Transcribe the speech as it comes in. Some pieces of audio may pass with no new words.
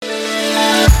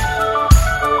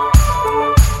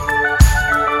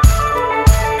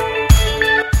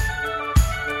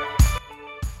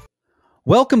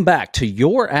Welcome back to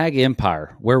Your Ag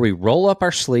Empire, where we roll up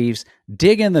our sleeves,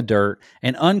 dig in the dirt,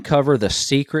 and uncover the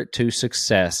secret to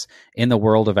success in the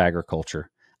world of agriculture.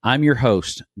 I'm your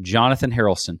host, Jonathan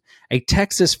Harrelson, a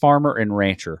Texas farmer and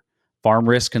rancher, farm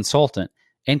risk consultant,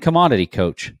 and commodity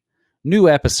coach. New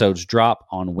episodes drop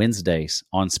on Wednesdays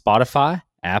on Spotify,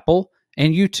 Apple,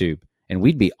 and YouTube, and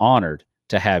we'd be honored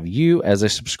to have you as a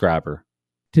subscriber.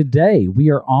 Today, we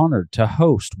are honored to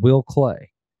host Will Clay,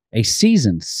 a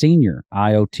seasoned senior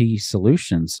IoT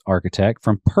solutions architect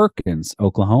from Perkins,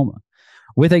 Oklahoma.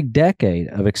 With a decade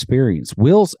of experience,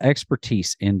 Will's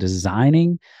expertise in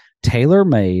designing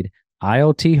tailor-made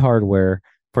IoT hardware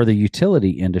for the utility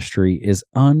industry is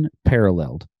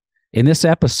unparalleled. In this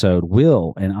episode,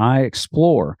 Will and I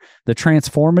explore the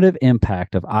transformative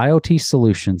impact of IoT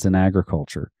solutions in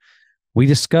agriculture. We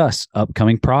discuss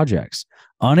upcoming projects,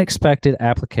 unexpected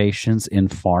applications in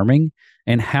farming,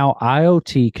 and how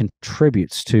IoT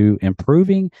contributes to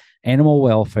improving animal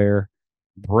welfare.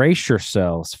 Brace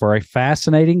yourselves for a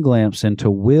fascinating glimpse into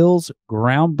Will's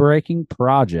groundbreaking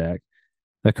project,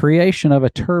 the creation of a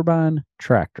turbine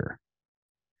tractor.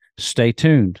 Stay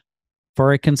tuned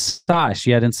for a concise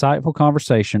yet insightful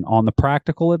conversation on the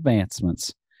practical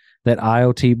advancements that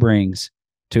IoT brings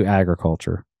to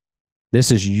agriculture. This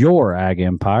is Your Ag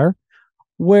Empire,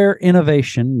 where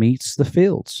innovation meets the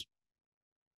fields.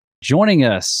 Joining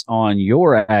us on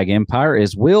Your Ag Empire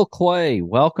is Will Clay.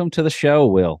 Welcome to the show,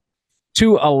 Will.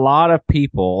 To a lot of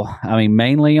people,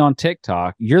 mainly on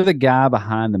TikTok, you're the guy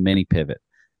behind the mini pivot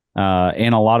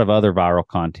and a lot of other viral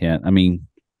content.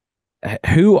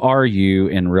 Who are you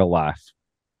in real life?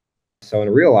 So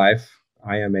in real life,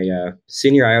 I am a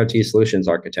senior IoT solutions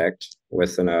architect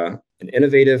with an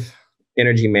innovative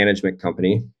energy management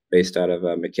company based out of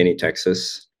McKinney,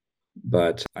 Texas.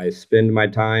 But I spend my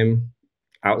time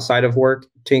outside of work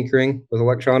tinkering with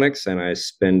electronics, and I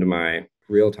spend my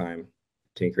real time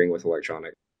tinkering with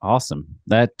electronics. Awesome.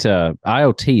 That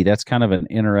IoT, that's kind of an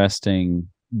interesting,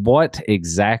 what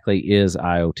exactly is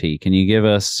IoT? Can you give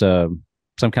us some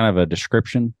kind of a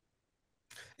description?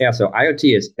 Yeah, so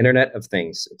IoT is Internet of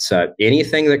Things. It's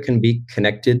anything that can be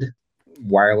connected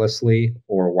wirelessly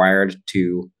or wired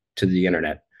to the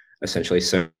internet, essentially.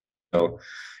 So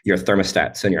your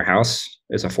thermostats in your house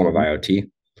is a form of IoT.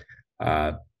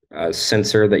 A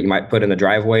sensor that you might put in the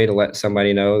driveway to let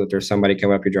somebody know that there's somebody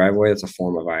coming up your driveway, that's a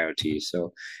form of IoT.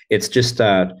 So it's just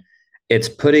it's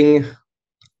putting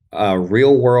a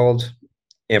real world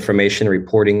information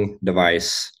reporting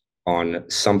device on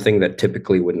something that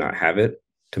typically would not have it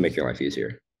to make your life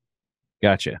easier.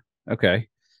 Gotcha. Okay.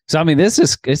 So this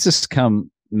has come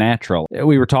natural.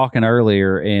 We were talking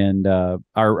earlier, and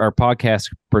our podcast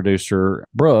producer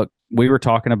Brooke, we were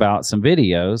talking about some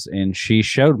videos, and she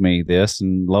showed me this,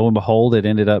 and lo and behold, it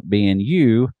ended up being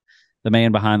you, the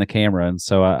man behind the camera. And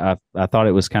so I thought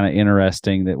it was kind of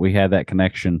interesting that we had that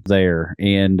connection there.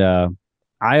 And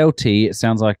IoT, it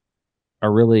sounds like a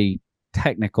really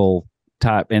technical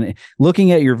type. And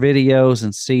looking at your videos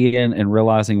and seeing and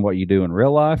realizing what you do in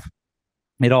real life,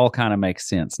 it all kind of makes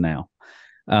sense now.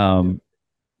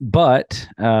 But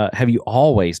have you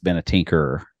always been a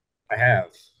tinkerer?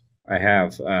 I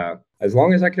have, as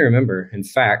long as I can remember. In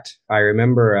fact, I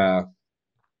remember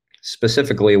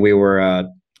specifically we were,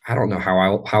 I don't know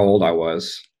how old I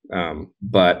was,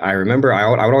 but I remember I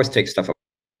would always take stuff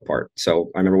apart.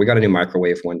 So I remember we got a new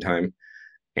microwave one time,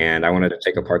 and I wanted to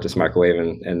take apart this microwave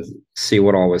and see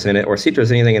what all was in it, or see if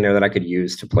there's anything in there that I could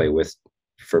use to play with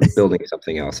for building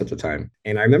something else at the time.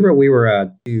 And I remember we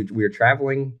were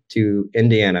traveling to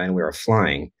Indiana, and we were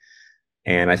flying.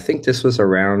 And I think this was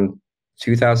around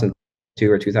 2002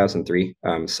 or 2003.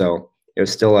 So it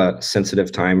was still a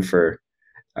sensitive time for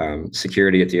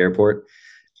security at the airport.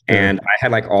 And I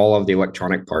had like all of the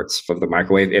electronic parts of the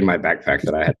microwave in my backpack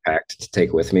that I had packed to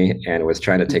take with me, and was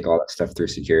trying to take all that stuff through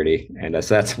security. And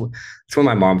that's when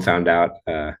my mom found out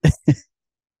that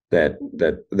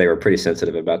they were pretty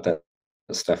sensitive about that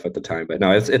stuff at the time. But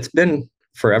no, it's been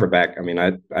forever back.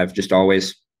 I've just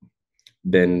always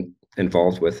been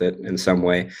involved with it in some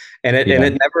way, and it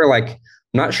never, like,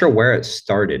 I'm not sure where it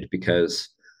started, because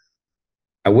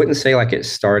I wouldn't say like it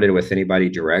started with anybody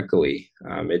directly.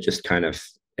 It just kind of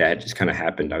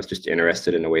happened. I was just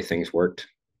interested in the way things worked.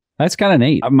 That's kind of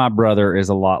neat. My brother is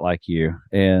a lot like you,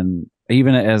 and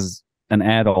even as an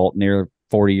adult, near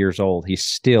 40 years old, he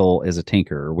still is a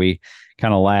tinkerer. We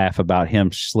kind of laugh about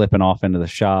him slipping off into the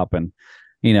shop, and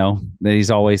that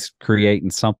he's always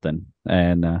creating something.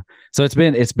 And so it's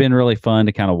been really fun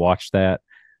to kind of watch that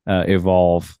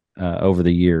evolve over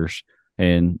the years,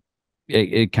 and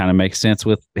it kind of makes sense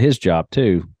with his job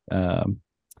too.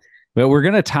 But we're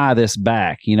going to tie this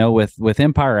back, with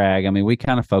Empire Ag. I mean, we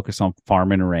kind of focus on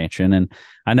farming and ranching, and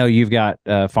I know you've got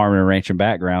farming and ranching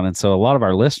background, and so a lot of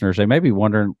our listeners they may be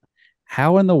wondering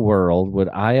how in the world would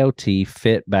IoT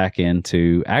fit back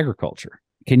into agriculture?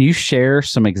 Can you share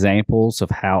some examples of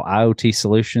how IoT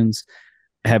solutions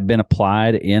have been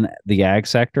applied in the ag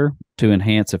sector to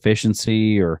enhance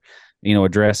efficiency or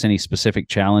address any specific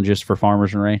challenges for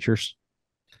farmers and ranchers?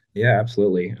 Yeah,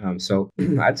 absolutely. So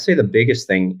I'd say the biggest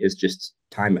thing is just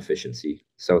time efficiency.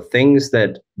 So things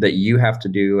that you have to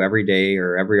do every day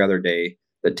or every other day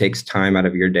that takes time out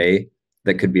of your day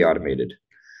that could be automated.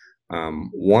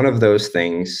 One of those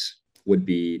things would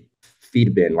be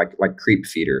feed bin, like creep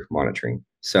feeder monitoring.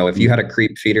 So if you had a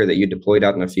creep feeder that you deployed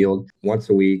out in the field once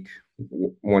a week,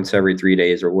 once every 3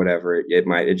 days or whatever,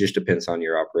 it just depends on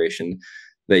your operation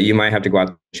that you might have to go out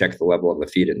and check the level of the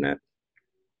feed in that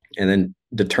and then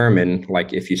determine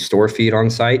like if you store feed on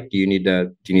site, do you need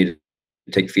to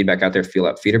take feedback out there, fill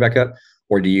that feeder back up,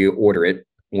 or do you order it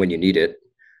when you need it?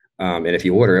 And if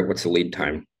you order it, what's the lead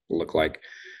time look like?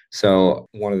 So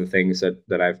one of the things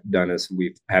that I've done is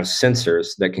we have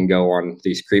sensors that can go on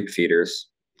these creep feeders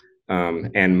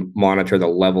and monitor the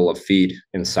level of feed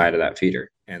inside of that feeder,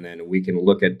 and then we can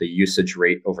look at the usage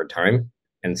rate over time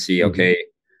and see, Mm-hmm. okay,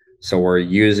 so we're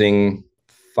using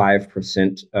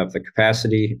 5% of the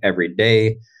capacity every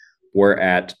day. We're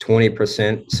at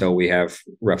 20%. So we have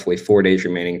roughly 4 days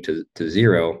remaining to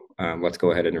zero. Let's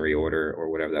go ahead and reorder or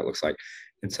whatever that looks like.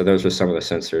 And so those are some of the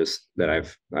sensors that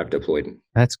I've deployed.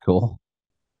 That's cool.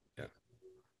 Yeah.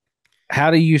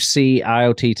 How do you see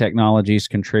IoT technologies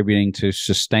contributing to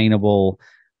sustainable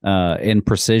and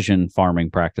precision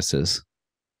farming practices?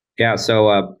 Yeah.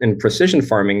 So in precision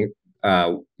farming,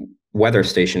 uh, weather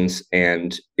stations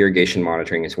and irrigation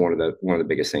monitoring is one of the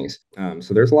biggest things.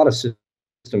 So there's a lot of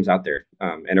systems out there,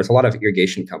 and there's a lot of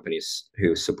irrigation companies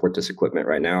who support this equipment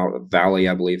right now. Valley,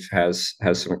 I believe, has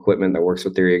some equipment that works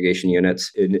with their irrigation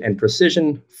units. And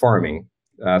precision farming,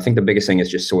 I think the biggest thing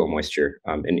is just soil moisture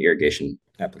in irrigation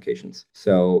applications.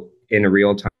 So in a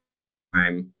real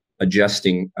time,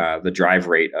 adjusting the drive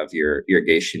rate of your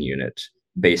irrigation unit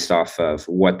based off of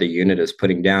what the unit is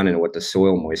putting down and what the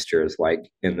soil moisture is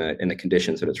like in the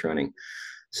conditions that it's running.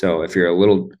 So if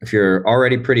you're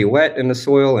already pretty wet in the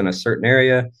soil in a certain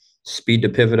area, speed to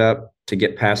pivot up to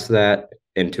get past that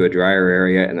into a drier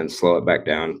area and then slow it back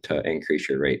down to increase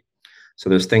your rate. So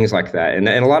there's things like that. And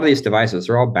a lot of these devices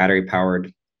are all battery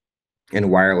powered and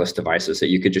wireless devices that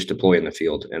you could just deploy in the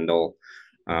field and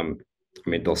um,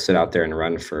 they'll sit out there and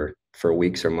run for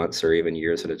weeks or months or even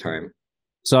years at a time.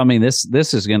 So, I mean, this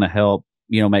is going to help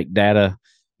make data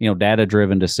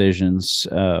driven decisions.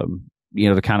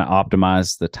 To kind of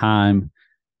optimize the time.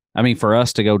 I mean, for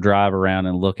us to go drive around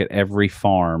and look at every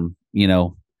farm,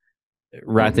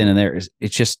 right then and there,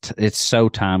 it's so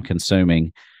time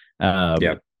consuming.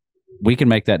 Yeah, We can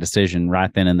make that decision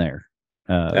right then and there.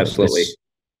 absolutely.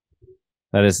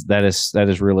 That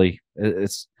is really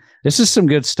it's this is some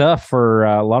good stuff for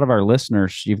a lot of our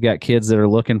listeners. You've got kids that are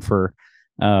looking for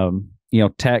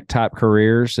tech type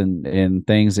careers and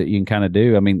things that you can kind of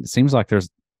do. I mean, it seems like the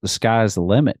sky's the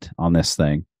limit on this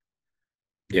thing.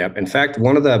 Yeah. In fact,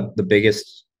 one of the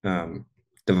biggest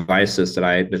devices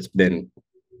that's been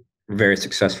very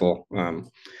successful,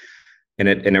 and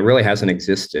it really hasn't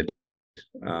existed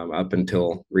up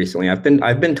until recently. I've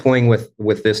been toying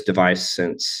with this device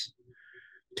since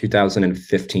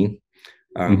 2015.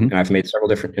 And I've made several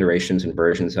different iterations and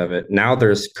versions of it. Now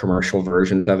there's commercial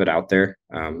versions of it out there,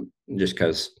 just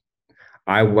because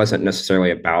I wasn't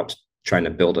necessarily about trying to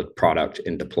build a product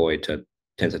and deploy to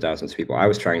tens of thousands of people. I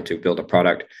was trying to build a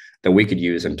product that we could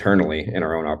use internally in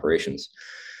our own operations.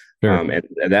 Sure. And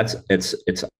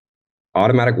it's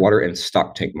automatic water and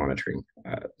stock tank monitoring.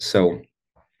 So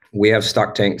we have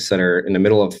stock tanks that are in the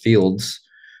middle of fields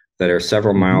that are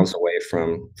several miles away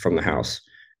from the house,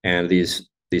 and these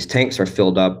tanks are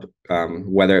filled up,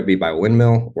 whether it be by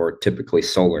windmill or typically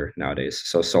solar nowadays,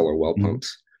 so solar well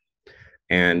pumps.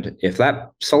 And if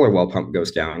that solar well pump goes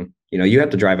down, you have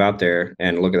to drive out there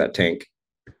and look at that tank,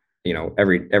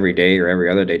 every day or every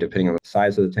other day, depending on the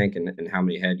size of the tank and how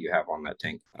many head you have on that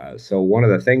tank. So one of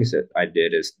the things that I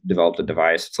did is developed a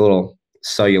device. It's a little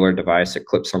cellular device that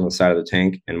clips on the side of the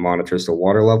tank and monitors the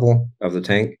water level of the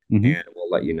tank, and it will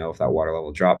let you know if that water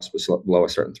level drops below a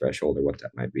certain threshold or what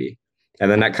that might be. And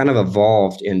then that kind of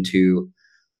evolved into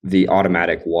the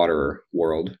automatic water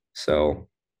world. So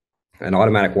an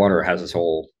automatic water has its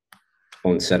whole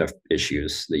own set of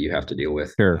issues that you have to deal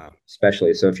with, Sure.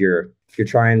 especially so if you're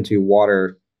trying to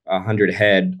water 100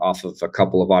 head off of a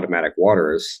couple of automatic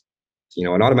waters,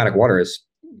 an automatic water is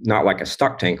not like a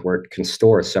stock tank where it can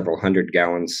store several hundred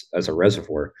gallons as a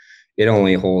reservoir. It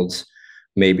only holds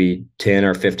maybe 10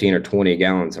 or 15 or 20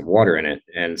 gallons of water in it.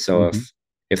 And so Mm-hmm.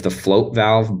 if the float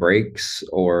valve breaks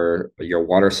or your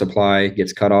water supply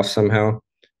gets cut off somehow,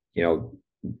 you know,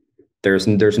 there's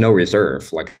no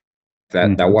reserve. Like that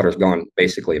Mm-hmm. water's gone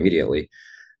basically immediately.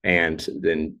 And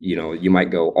then, you might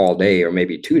go all day or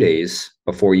maybe 2 days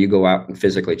before you go out and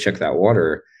physically check that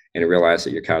water and realize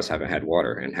that your cows haven't had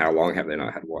water, and how long have they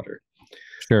not had water.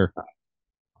 Sure.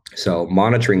 So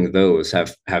monitoring those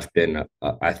have been,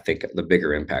 I think, the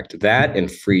bigger impact. That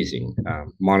and freezing,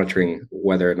 monitoring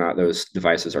whether or not those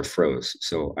devices are froze.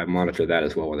 So I monitor that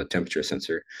as well with a temperature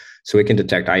sensor, so we can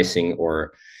detect icing,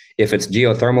 or if it's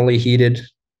geothermally heated,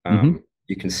 Mm-hmm.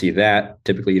 you can see that.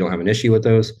 Typically, you don't have an issue with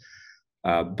those.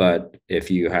 But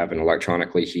if you have an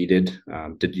electronically heated,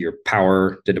 did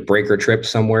a breaker trip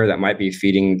somewhere that might be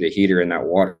feeding the heater in that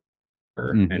water?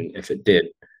 Mm-hmm. And if it did,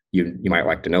 you might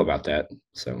like to know about that.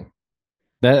 So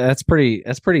That's pretty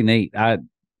neat. I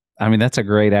mean, that's a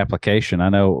great application. I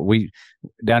know we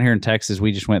down here in Texas,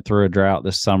 we just went through a drought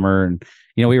this summer, and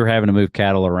we were having to move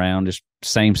cattle around. Just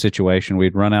same situation.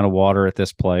 We'd run out of water at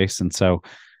this place, and so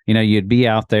you'd be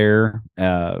out there.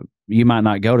 You might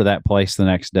not go to that place the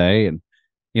next day, and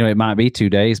it might be 2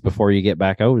 days before you get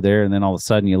back over there, and then all of a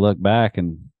sudden you look back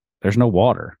and there's no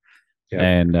water, yeah.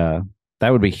 and that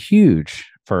would be huge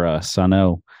for us. I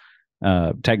know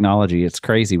technology. It's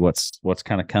crazy what's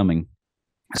kind of coming.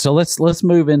 So let's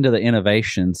move into the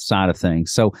innovation side of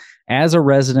things. So as a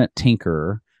resident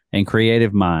tinkerer and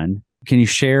creative mind, can you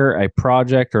share a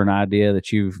project or an idea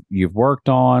that you've worked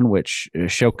on which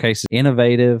showcases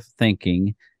innovative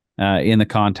thinking in the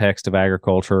context of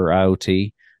agriculture or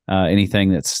IoT?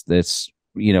 Anything that's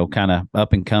kind of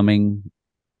up and coming,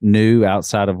 new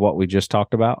outside of what we just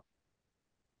talked about?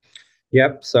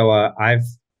 Yep. So I've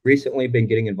recently been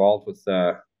getting involved with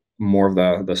more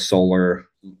of the solar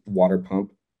water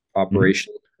pump Mm-hmm.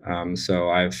 operation. So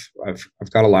I've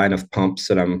got a line of pumps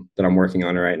that I'm working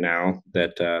on right now,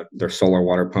 that they're solar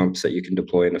water pumps that you can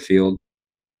deploy in the field.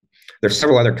 There's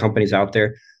several other companies out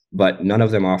there, but none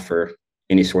of them offer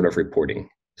any sort of reporting.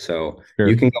 So you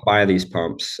Sure. can go buy these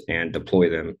pumps and deploy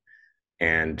them,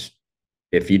 and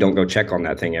if you don't go check on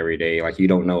that thing every day, like, you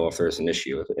don't know if there's an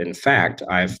issue. In fact,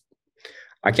 I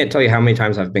can't tell you how many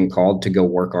times I've been called to go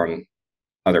work on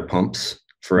other pumps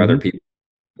for other Mm-hmm. people,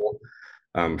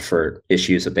 for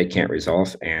issues that they can't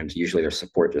resolve. And usually their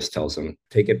support just tells them,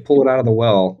 take it, pull it out of the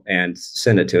well and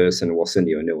send it to us, and we'll send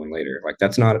you a new one later. Like,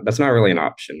 that's not really an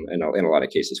option in a lot of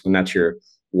cases when that's your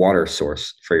water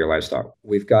source for your livestock.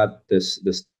 We've got this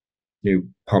new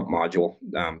pump module,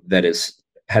 that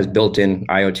has built-in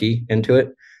IoT into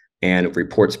it, and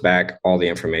reports back all the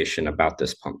information about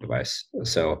this pump device.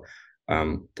 So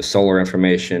the solar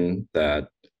information, the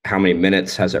how many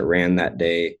minutes has it ran that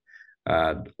day,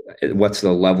 uh, what's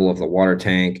the level of the water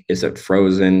tank, is it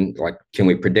frozen, like, can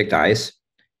we predict ice?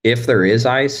 If there is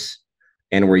ice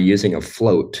and we're using a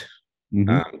float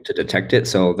Mm-hmm. to detect it.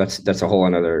 So that's a whole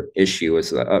another issue,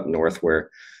 is up north, where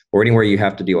or anywhere you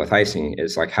have to deal with icing,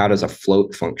 is like, how does a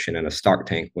float function in a stock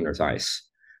tank when there's ice?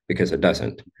 Because it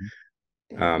doesn't.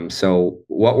 So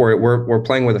what we're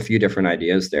playing with a few different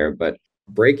ideas there, but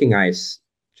breaking ice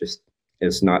just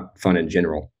is not fun in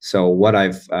general. So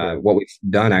Sure. what we've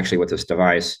done actually with this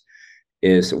device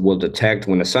is we'll detect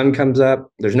when the sun comes up.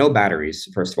 There's no batteries,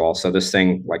 first of all, so this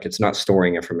thing, like, it's not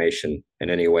storing information in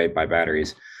any way by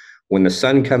batteries. When the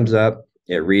sun comes up,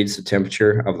 it reads the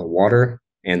temperature of the water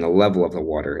and the level of the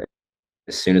water.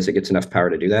 As soon as it gets enough power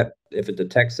to do that, if it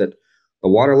detects that the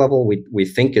water level we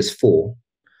think is full,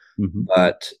 Mm-hmm.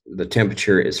 but the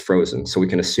temperature is frozen, so we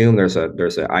can assume there's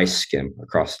an ice skim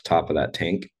across the top of that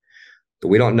tank. But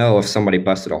we don't know if somebody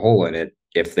busted a hole in it,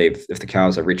 if the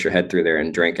cows have reached their head through there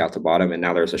and drank out the bottom, and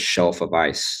now there's a shelf of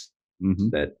ice Mm-hmm.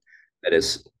 that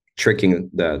is tricking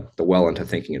the well into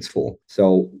thinking it's full.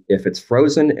 So if it's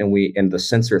frozen and the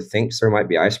sensor thinks there might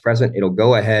be ice present, it'll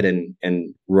go ahead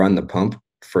and run the pump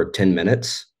for 10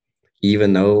 minutes,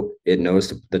 even though it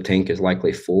knows the tank is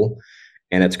likely full,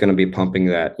 and it's going to be pumping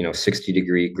that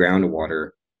 60-degree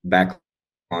groundwater back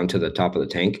onto the top of the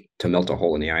tank to melt a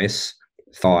hole in the ice,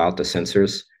 thaw out the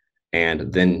sensors,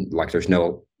 and then, like, there's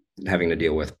no having to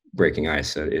deal with breaking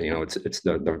ice. So, it's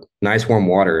the nice warm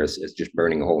water is just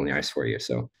burning a hole in the ice for you.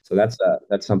 So that's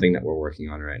something that we're working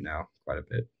on right now quite a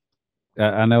bit.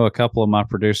 I know a couple of my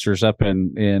producers up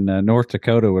in North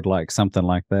Dakota would like something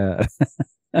like that.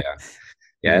 Yeah,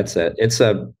 yeah, it's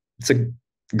a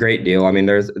great deal. I mean,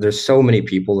 there's so many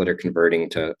people that are converting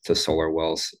to solar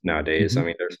wells nowadays. Mm-hmm. I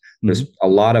mean, there's Mm-hmm. a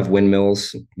lot of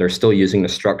windmills. They're still using the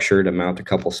structure to mount a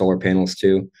couple solar panels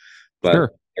too, but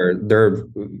Sure. they're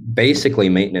basically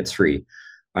maintenance free.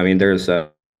 I mean, there's a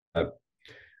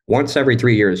once every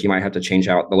 3 years, you might have to change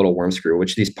out the little worm screw,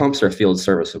 which these pumps are field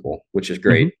serviceable, which is Hmm.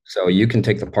 great. So you can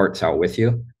take the parts out with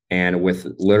you, and with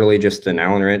literally just an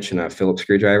Allen wrench and a Phillips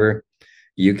screwdriver,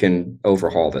 you can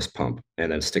overhaul this pump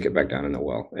and then stick it back down in the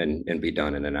well and be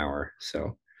done in an hour.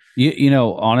 So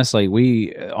Honestly,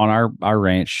 we on our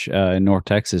ranch in North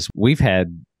Texas, we've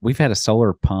had a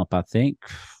solar pump. I think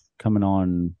coming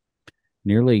on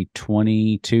nearly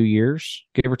 22 years,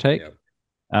 give or take.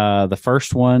 yeah, The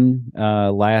first one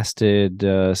lasted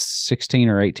 16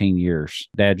 or 18 years.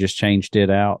 Dad just changed it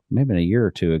out maybe a year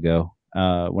or two ago.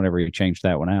 Whenever he changed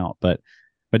that one out, but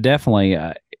definitely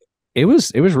it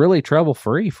was really trouble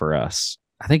free for us.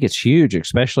 I think it's huge,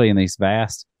 especially in these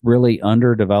vast, really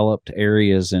underdeveloped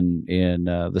areas in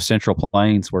the Central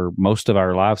Plains where most of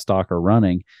our livestock are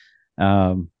running.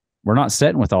 Um, we're not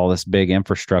sitting with all this big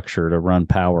infrastructure to run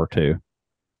power to.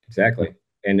 exactly.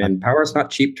 And I, then power is not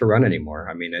cheap to run anymore.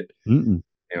 I mean, mm-mm.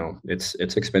 it's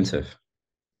expensive.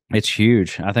 It's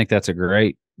huge. I think that's a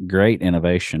great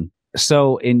innovation.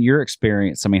 So, in your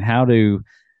experience, I mean, how do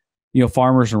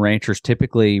farmers and ranchers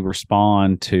typically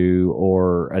respond to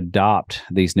or adopt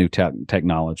these new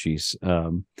technologies?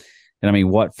 And I mean,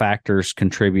 what factors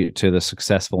contribute to the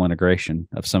successful integration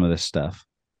of some of this stuff?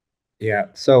 Yeah.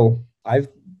 So I've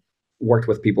worked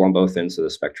with people on both ends of the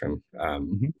spectrum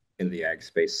Hmm. in the ag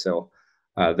space. So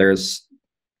there's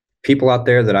people out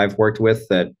there that I've worked with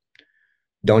that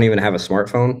don't even have a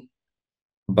smartphone,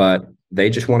 but they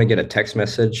just want to get a text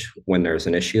message when there's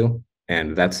an issue,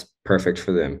 and that's perfect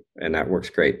for them, and that works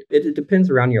great. It depends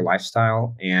around your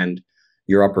lifestyle and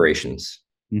your operations.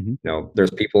 Hmm.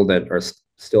 There's people that are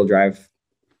still drive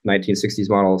 1960s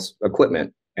models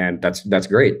equipment, and that's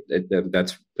great.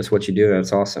 That's what you do.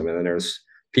 That's awesome. And then there's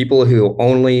people who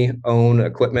only own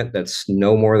equipment that's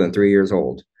no more than 3 years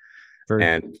old, True.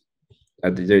 and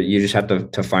you just have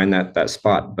to find that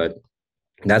spot. But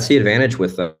that's the advantage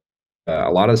with a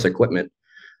lot of this equipment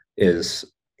is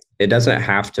it doesn't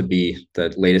have to be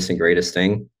the latest and greatest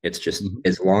thing. It's just Hmm.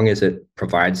 as long as it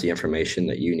provides the information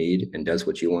that you need and does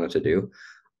what you want it to do.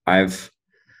 I've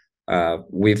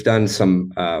we've done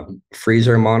some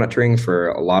freezer monitoring for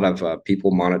a lot of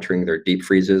people monitoring their deep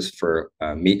freezes for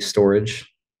meat storage.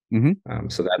 Hmm.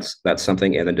 So that's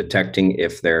something, and then detecting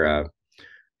if their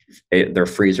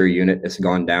freezer unit has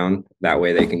gone down. That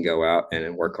way they can go out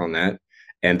and work on that.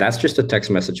 And that's just a text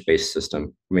message based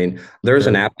system. I mean, there's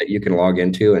an Sure. app that you can log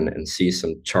into and see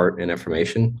some chart and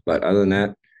information, but other than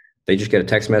that, they just get a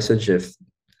text message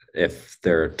if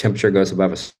their temperature goes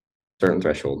above a certain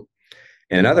threshold.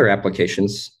 And in other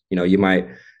applications, you might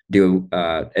do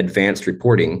advanced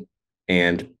reporting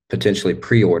and potentially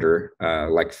pre-order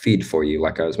like feed for you,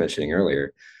 like I was mentioning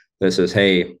earlier. This is,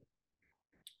 hey,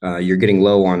 you're getting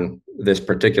low on this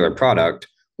particular product.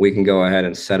 We can go ahead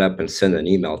and set up and send an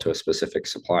email to a specific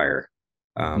supplier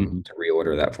Hmm. to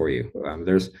reorder that for you.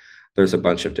 There's a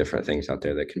bunch of different things out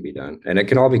there that can be done, and it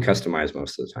can all be customized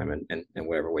most of the time in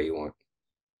whatever way you want.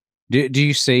 Do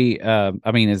you see?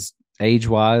 I mean, is age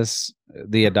wise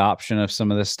the adoption of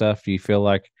some of this stuff? Do you feel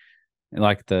like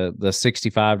the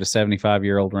 65 to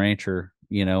 75-year-old rancher,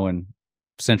 in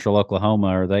central Oklahoma,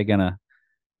 are they gonna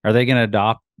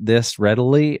adopt this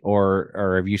readily,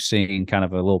 or have you seen kind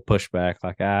of a little pushback?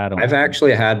 Like, I don't. I've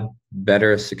actually had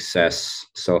better success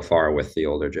so far with the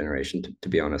older generation. To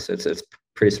be honest, it's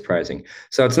pretty surprising.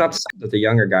 So it's not to say that the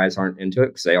younger guys aren't into it,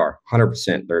 because they are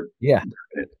 100%. Yeah. They're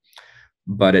in it.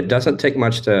 But it doesn't take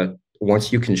much to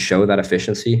once you can show that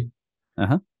efficiency Uh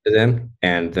huh. to them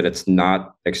and that it's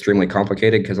not extremely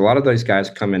complicated. Because a lot of those guys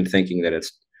come in thinking that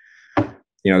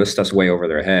this stuff's way over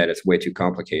their head. It's way too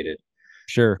complicated.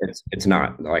 Sure. It's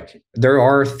not. Like, there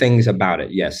are things about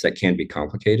it, yes, that can be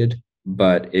complicated,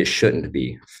 but it shouldn't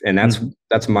be. And that's Hmm.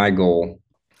 that's my goal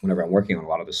whenever I'm working on a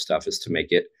lot of this stuff, is to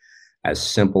make it as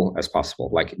simple as possible.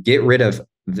 Like, get rid of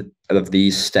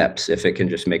these steps if it can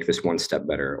just make this one step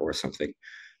better or something.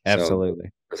 So Absolutely.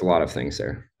 there's a lot of things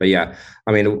there. But yeah,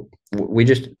 I mean, we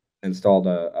just installed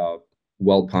a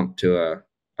well pump to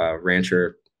a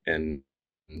rancher in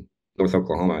North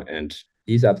Oklahoma, and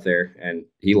he's up there and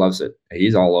he loves it.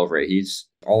 He's all over it. He's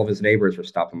all of his neighbors are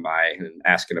stopping by and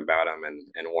asking about him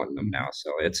and wanting them Mhm. now.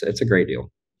 So it's a great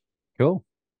deal. Cool.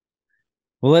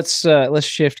 Well, let's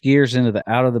shift gears into the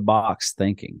out of the box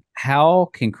thinking. How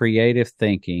can creative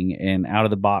thinking and out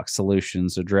of the box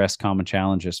solutions address common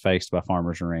challenges faced by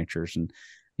farmers and ranchers, and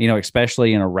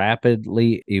especially in a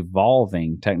rapidly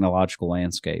evolving technological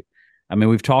landscape? I mean,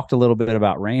 we've talked a little bit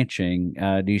about ranching.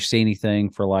 Do you see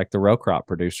anything for like the row crop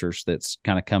producers that's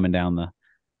kind of coming down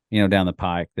the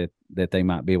pike that they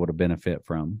might be able to benefit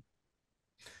from?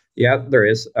 Yeah, there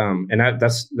is. And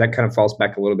that kind of falls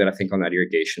back a little bit, I think, on that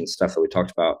irrigation stuff that we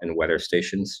talked about in weather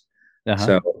stations. Uh-huh.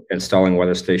 So installing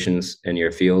weather stations in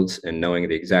your fields and knowing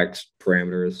the exact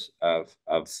parameters of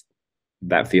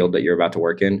that field that you're about to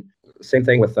work in. Same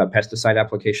thing with pesticide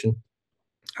application.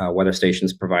 Weather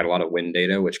stations provide a lot of wind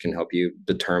data, which can help you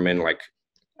determine, like,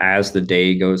 as the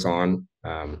day goes on,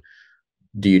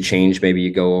 do you change? Maybe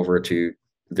you go over to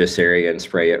this area and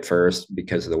spray it first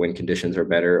because the wind conditions are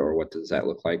better, or what does that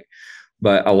look like?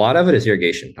 But a lot of it is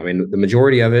irrigation. I mean, the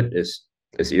majority of it is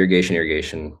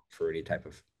irrigation for any type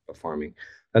of farming.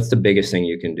 That's the biggest thing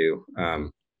you can do.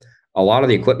 A lot of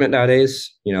the equipment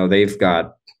nowadays, they've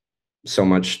got so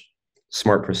much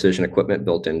smart precision equipment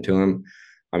built into them.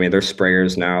 I mean, there's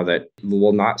sprayers now that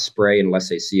will not spray unless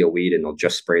they see a weed, and they'll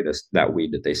just spray that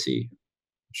weed that they see.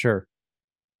 Sure.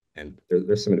 And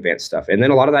there's some advanced stuff, and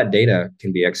then a lot of that data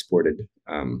can be exported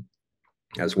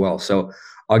as well. So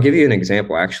I'll give you an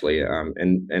example, actually,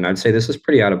 and I'd say this is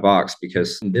pretty out of box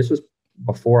because this was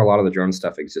before a lot of the drone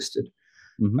stuff existed.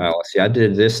 Mm-hmm. Let's see, I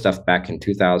did this stuff back in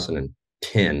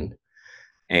 2010,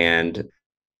 and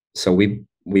so we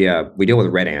deal with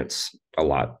red ants a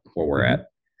lot where we're Mm-hmm. at,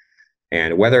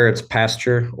 and whether it's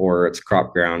pasture or it's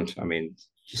crop ground, I mean,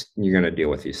 you're going to deal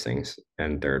with these things,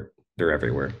 and they're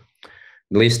everywhere.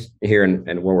 At least here in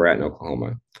where we're at in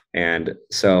Oklahoma. And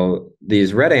so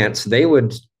these red ants, they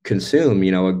would consume,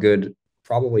 a good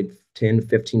probably 10,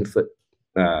 15 foot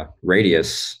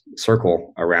radius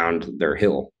circle around their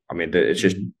hill. I mean, it's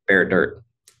just Mm-hmm. bare dirt.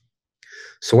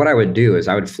 So what I would do is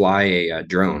I would fly a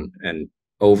drone and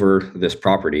over this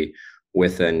property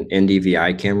with an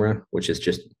NDVI camera, which is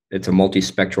it's a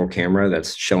multispectral camera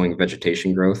that's showing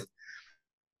vegetation growth.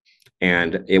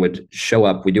 And it would show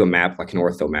up. We do a map, like an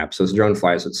ortho map. So the drone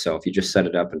flies itself. You just set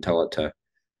it up and tell it to,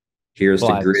 here's the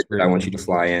Fly grid that I want discreetly. you to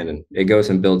fly in. And it goes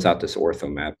and builds out this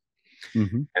ortho map.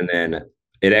 Mm-hmm. And then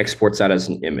it exports that as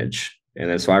an image. And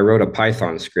then so I wrote a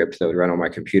Python script that would run on my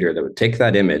computer that would take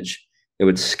that image. It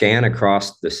would scan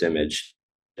across this image,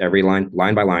 every line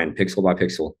by line, pixel by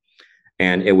pixel.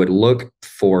 And it would look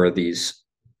for these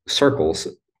circles,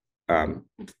 um,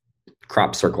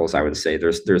 crop circles, I would say.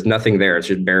 There's nothing there. It's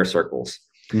just bare circles.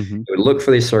 Mm-hmm. It would look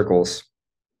for these circles.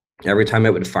 Every time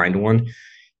it would find one,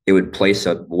 it would place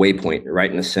a waypoint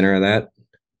right in the center of that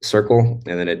circle,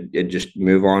 and then it just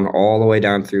move on all the way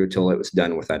down through until it was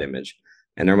done with that image.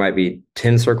 And there might be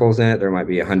 10 circles in it, there might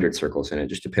be 100 circles in it,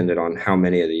 just depended on how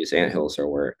many of these anthills there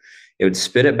were. It would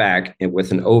spit it back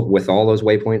with all those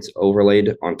waypoints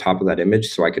overlaid on top of that image,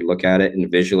 so I could look at it and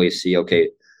visually see, okay,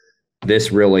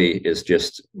 this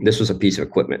was a piece of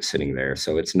equipment sitting there,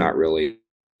 so it's not really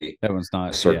That one's a not,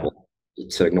 yeah. circle.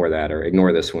 So ignore that, or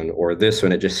ignore this one, or this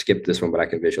one, it just skipped this one, but I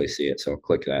can visually see it, so I'll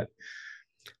click that.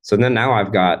 So then now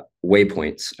I've got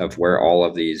waypoints of where all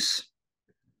of these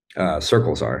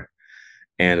circles are,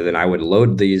 and then I would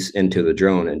load these into the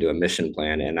drone and do a mission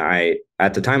plan. And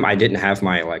at the time, I didn't have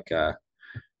my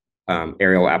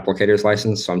aerial applicators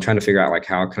license, so I'm trying to figure out, like,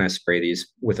 how can I spray these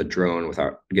with a drone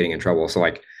without getting in trouble. So,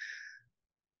 like,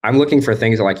 I'm looking for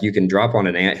things like you can drop on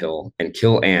an anthill and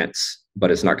kill ants, but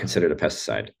it's not considered a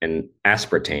pesticide. And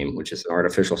aspartame, which is an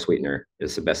artificial sweetener,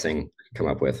 is the best thing to come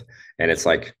up with. And it's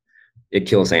like it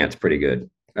kills ants pretty good.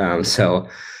 So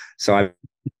I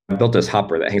built this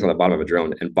hopper that hangs on the bottom of a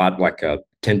drone and bought like a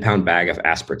 10-pound bag of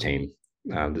aspartame.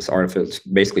 This artificial,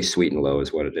 basically sweet and low,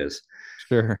 is what it is.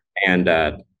 Sure.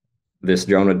 And this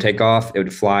drone would take off. It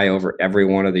would fly over every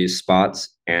one of these spots,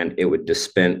 and it would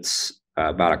dispense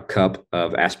about a cup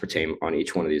of aspartame on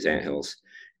each one of these anthills.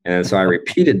 And so I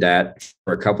repeated that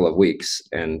for a couple of weeks,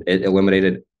 and it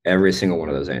eliminated every single one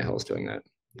of those anthills doing that.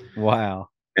 Wow.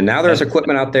 And now there's That,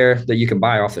 equipment out there that you can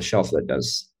buy off the shelf that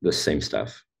does the same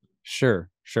stuff. sure.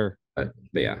 Sure. But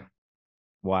yeah.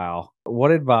 Wow.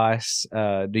 What advice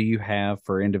do you have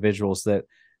for individuals that,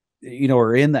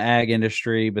 are in the ag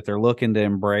industry, but they're looking to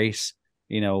embrace,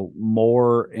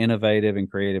 more innovative and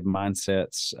creative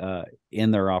mindsets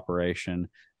in their operation?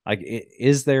 Like,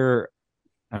 is there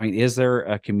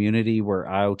a community where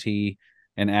IoT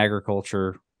and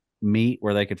agriculture meet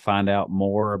where they could find out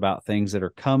more about things that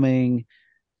are coming?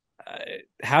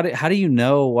 How do you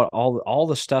know what all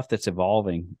the stuff that's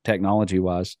evolving technology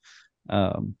wise?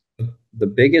 The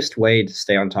biggest way to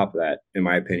stay on top of that, in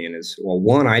my opinion, is, well,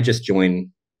 one, I just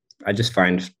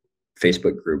find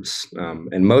Facebook groups.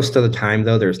 And most of the time,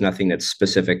 though, there's nothing that's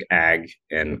specific ag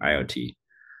and IoT.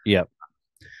 Yep.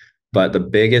 But the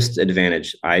biggest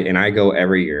advantage, I go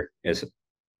every year, is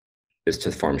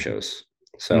to farm shows.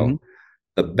 So Mm-hmm.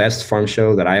 the best farm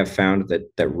show that I have found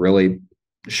that really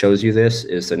shows you this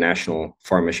is the National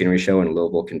Farm Machinery Show in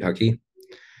Louisville, Kentucky.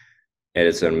 It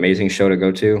is an amazing show to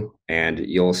go to, and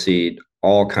you'll see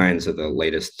all kinds of the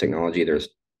latest technology. There's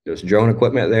drone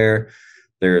equipment there.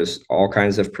 There's all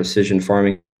kinds of precision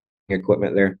farming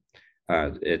equipment there.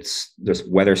 There's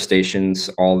weather stations.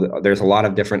 There's a lot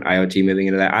of different IoT moving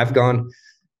into that. I've gone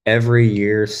every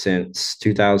year since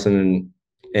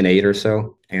 2008 or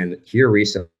so, and here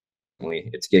recently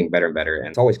it's getting better and better, and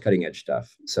it's always cutting edge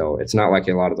stuff. So it's not like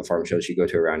a lot of the farm shows you go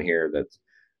to around here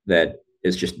that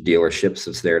is just dealerships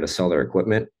that's there to sell their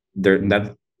equipment.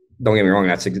 That don't get me wrong,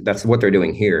 that's what they're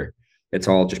doing here. It's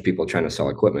all just people trying to sell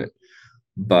equipment,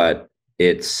 but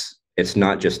it's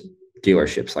not just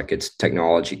dealerships. Like, it's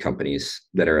technology companies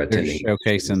that are They're attending.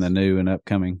 showcasing the new and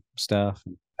upcoming stuff.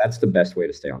 That's the best way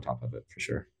to stay on top of it, for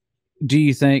sure. Do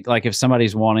you think, like, if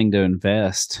somebody's wanting to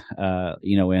invest,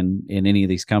 in any of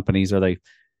these companies, are they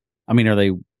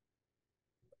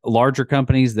larger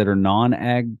companies that are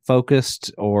non-ag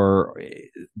focused, or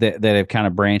that have kind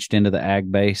of branched into the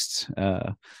ag based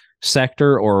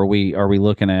sector, or are we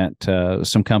looking at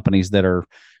some companies that are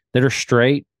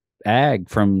straight ag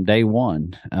from day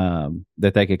one,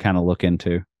 that they could kind of look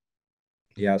into?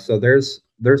 Yeah, so there's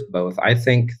both. I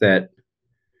think that,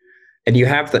 and you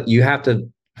have to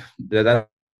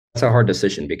that's a hard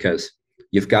decision, because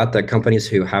you've got the companies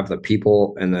who have the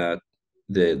people and the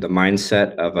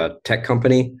mindset of a tech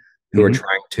company, who are Mm-hmm.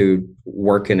 trying to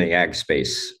work in the ag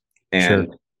space, Sure.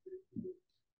 and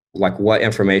like, what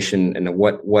information and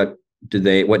what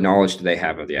knowledge do they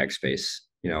have of the ag space?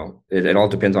 It all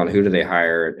depends on who do they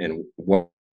hire, and what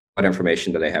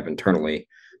information do they have internally,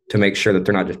 to make sure that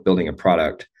they're not just building a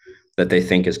product that they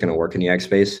think is going to work in the ag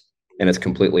space, and it's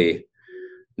completely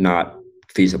not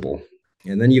feasible.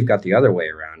 And then you've got the other way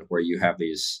around, where you have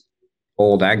these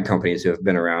old ag companies who have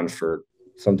been around for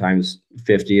sometimes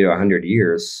 50 to 100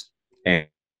 years, and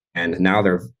now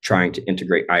they're trying to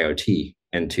integrate IoT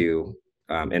into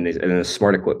and the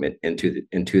smart equipment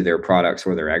into their products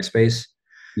or their ag space.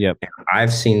 Yep. And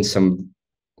I've seen some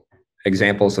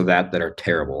examples of that are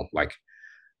terrible, like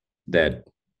that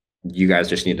you guys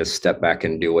just need to step back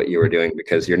and do what you were doing,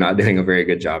 because you're not doing a very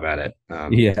good job at it.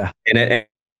 Yeah.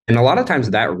 And a lot of times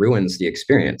that ruins the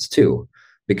experience too,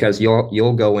 because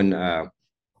you'll go and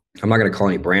I'm not going to call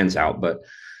any brands out, but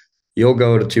you'll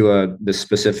go to the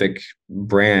specific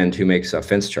brand who makes a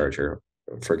fence charger,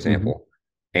 for example,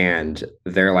 Mm-hmm. and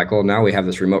they're like, "Oh, now we have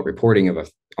this remote reporting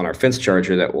on our fence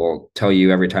charger that will tell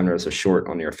you every time there's a short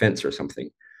on your fence or something."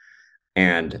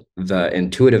 And the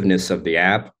intuitiveness of the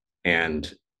app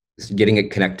and getting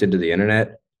it connected to the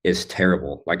internet is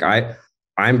terrible. Like,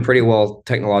 I'm pretty well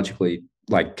technologically,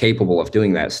 like, capable of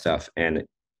doing that stuff, and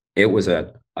it was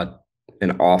an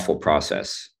awful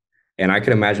process. And I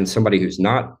could imagine somebody who's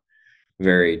not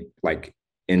very, like,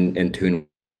 in tune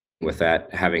with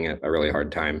that having a really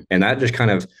hard time, and that just kind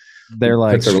of They're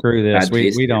like, puts a really screw this. bad We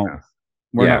taste we in your don't mouth.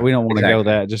 we're not Yeah, we don't want to go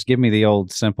exactly. that. Just give me the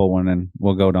old simple one and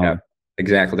we'll go Yeah, on.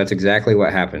 exactly. That's exactly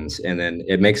what happens, and then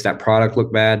it makes that product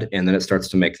look bad, and then it starts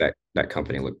to make that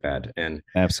company look bad,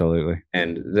 Absolutely.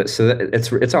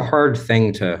 it's a hard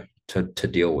thing to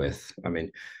deal with. I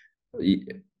mean,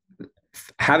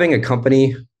 having a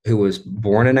company who was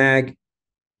born in ag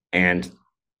and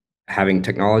having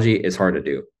technology is hard to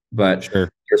do, but Sure.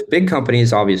 there's big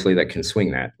companies obviously that can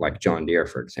swing that, like John Deere,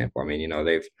 for example. I mean,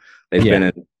 they've been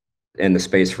Yeah. in the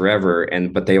space forever,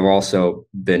 but they've also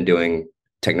been doing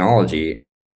technology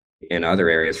in other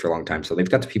areas for a long time. So they've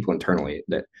got the people internally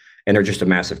and they're just a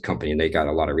massive company, and they got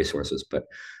a lot of resources. But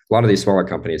a lot of these smaller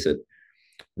companies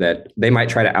that they might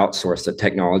try to outsource the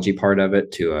technology part of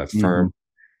it to a Mm-hmm. firm,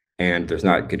 and there's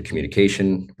not good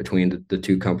communication between the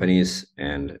two companies,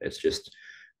 and it's just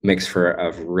makes for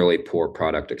a really poor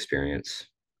product experience.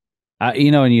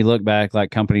 And you look back,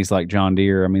 like companies like John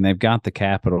Deere, I mean, they've got the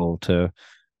capital to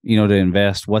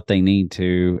invest what they need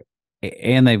to,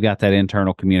 and they've got that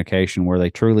internal communication where they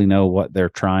truly know what they're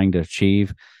trying to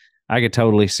achieve. I could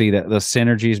totally see that the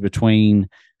synergies between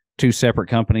two separate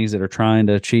companies that are trying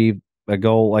to achieve a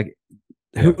goal, like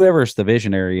Yeah, whoever's the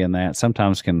visionary in that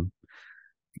sometimes can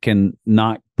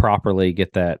not properly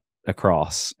get that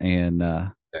across. And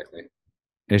exactly.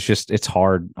 it's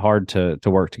hard to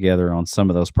work together on some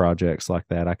of those projects like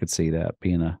that. I could see that It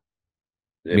being is.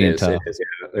 It tough. is.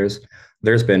 Yeah.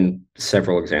 There's been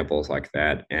several examples like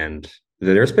that, and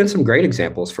there's been some great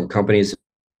examples from companies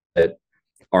that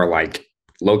are, like,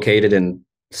 located in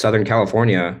Southern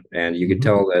California, and you could Mm-hmm.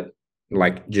 tell that,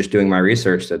 like, just doing my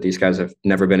research, that these guys have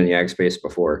never been in the ag space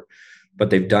before,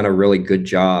 but they've done a really good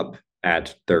job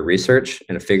at their research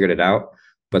and have figured it out.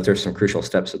 But there's some crucial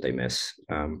steps that they miss,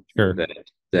 Sure. that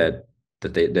that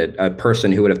that a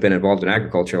person who would have been involved in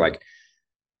agriculture, like,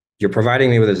 you're providing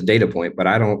me with this data point, but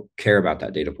I don't care about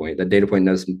that data point. That data point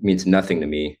means nothing to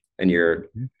me, and you're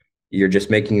just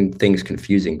making things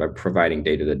confusing by providing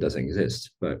data that doesn't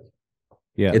exist. But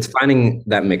Yeah, it's finding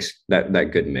that mix,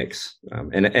 that good mix,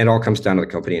 and it all comes down to the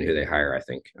company and who they hire. I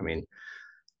think. I mean,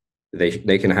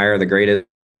 they can hire the greatest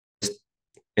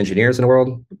engineers in the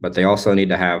world, but they also need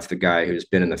to have the guy who's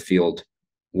been in the field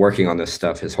working on this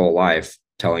stuff his whole life,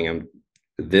 telling him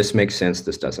this makes sense,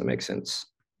 this doesn't make sense.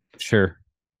 sure.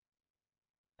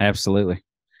 Absolutely.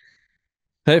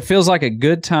 It feels like a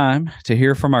good time to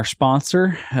hear from our sponsor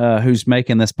who's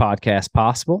making this podcast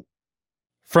possible.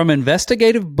 From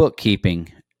investigative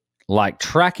bookkeeping, like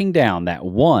tracking down that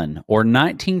 1 or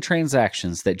 19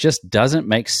 transactions that just doesn't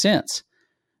make sense,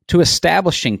 to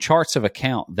establishing charts of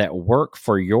account that work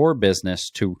for your business,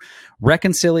 to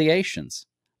reconciliations,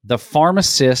 the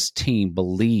Pharmacist team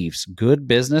believes good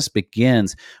business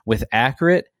begins with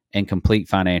accurate and complete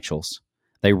financials.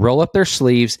 They roll up their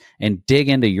sleeves and dig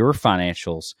into your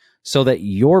financials so that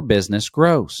your business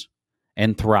grows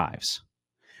and thrives.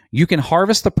 You can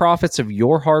harvest the profits of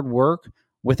your hard work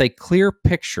with a clear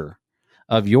picture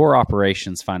of your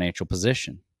operations' financial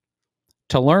position.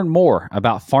 To learn more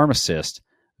about Pharmacist,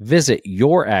 visit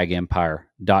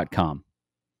youragempire.com.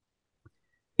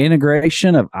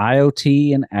 Integration of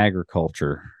IoT and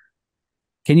agriculture.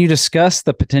 Can you discuss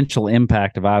the potential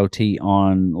impact of IoT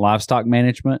on livestock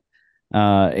management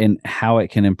and how it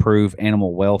can improve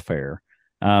animal welfare?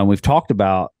 We've talked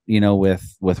about,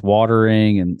 with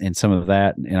watering and some of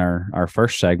that in our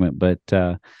first segment, but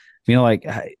like,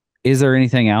 is there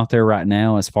anything out there right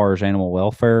now as far as animal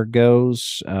welfare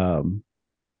goes?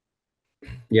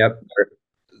 Yep,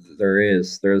 there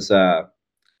is. There's a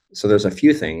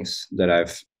few things that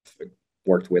I've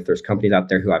worked with. There's companies out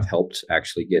there who I've helped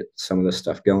actually get some of this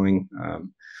stuff going.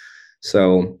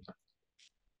 So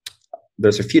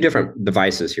there's a few different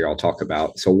devices here I'll talk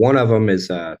about. So one of them is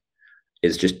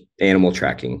just animal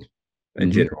tracking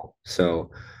in general. So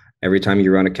every time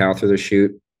you run a cow through the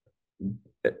chute,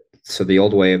 so the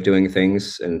old way of doing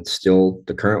things and still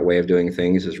the current way of doing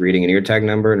things is reading an ear tag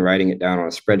number and writing it down on a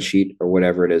spreadsheet or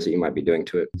whatever it is that you might be doing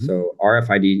to it. So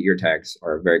RFID ear tags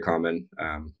are very common.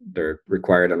 They're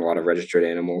required on a lot of registered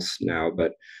animals now,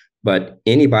 but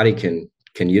anybody can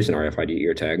use an RFID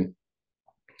ear tag.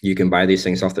 You can buy these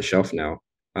things off the shelf now.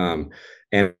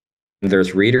 And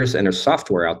there's readers and there's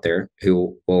software out there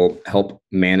who will help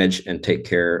manage and take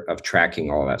care of tracking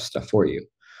all that stuff for you.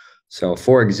 So,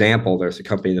 for example, there's a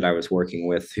company that I was working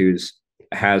with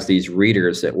has these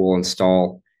readers that will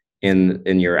install in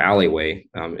your alleyway,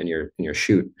 in your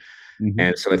chute.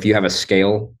 And so, if you have a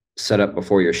scale set up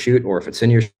before your chute, or if it's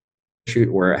in your chute,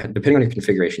 or depending on your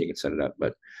configuration, you can set it up.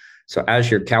 But so,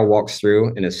 as your cow walks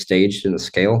through and is staged in the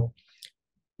scale,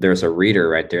 there's a reader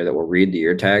right there that will read the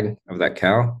ear tag of that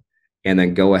cow, and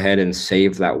then go ahead and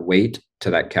save that weight to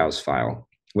that cow's file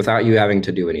without you having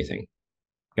to do anything.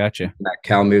 Gotcha. That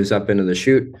cow moves up into the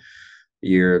chute.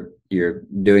 You're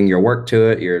doing your work to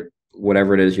it. You're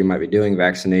whatever it is you might be doing,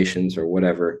 vaccinations or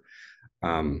whatever.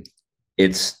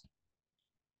 It's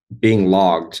being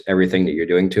logged, everything that you're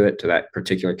doing to it, to that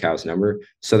particular cow's number.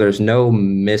 So there's no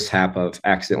mishap of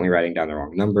accidentally writing down the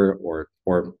wrong number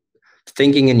or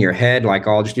thinking in your head like,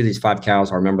 oh, I'll just do these 5 cows.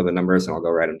 I'll remember the numbers and I'll go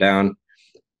write them down.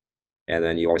 And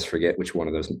then you always forget which one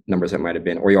of those numbers that might have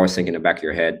been, or you always think in the back of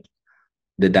your head,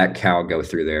 did that cow go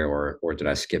through there or did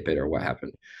I skip it or what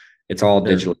happened? It's all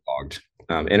digitally logged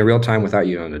in real time without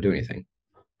you having to do anything.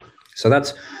 So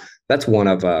that's one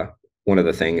of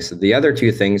the things. The other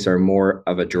 2 things are more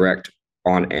of a direct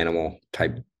on animal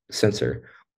type sensor.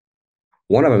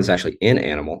 One of them is actually in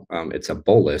animal. It's a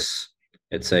bolus.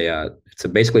 It's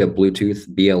basically a Bluetooth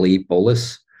BLE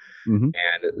bolus. And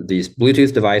these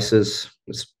Bluetooth devices,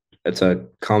 it's a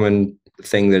common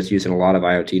thing that's used in a lot of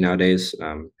IoT nowadays.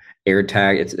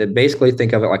 AirTag. It basically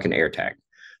think of it like an AirTag.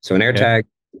 So an AirTag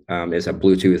is a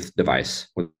Bluetooth device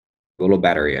with a little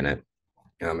battery in it.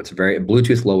 It's a very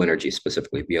Bluetooth low energy,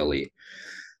 specifically BLE.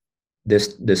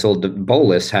 This old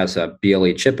bolus has a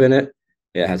BLE chip in it.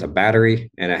 It has a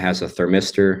battery and it has a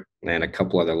thermistor and a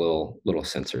couple other little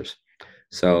sensors.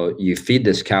 So you feed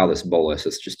this cow this bolus.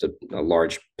 It's just a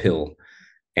large pill,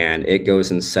 and it goes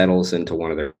and settles into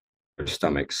one of their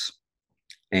stomachs,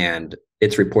 and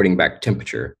it's reporting back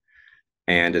temperature.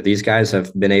 And these guys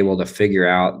have been able to figure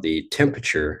out the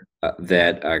temperature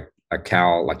that a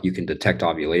cow, like you can detect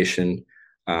ovulation,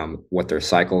 what their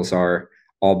cycles are,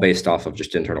 all based off of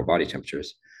just internal body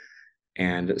temperatures.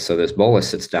 And so this bolus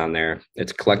sits down there,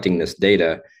 it's collecting this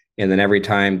data. And then every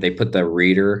time they put the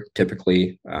reader,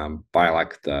 typically by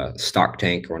like the stock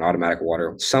tank or an automatic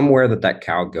water, somewhere that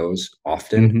cow goes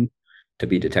often to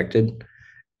be detected.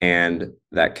 and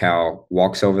that cow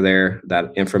walks over there.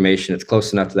 That information, it's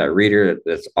close enough to that reader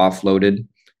that's offloaded.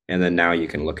 And then now you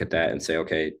can look at that and say,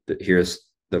 okay, here's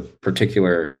the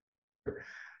particular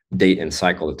date and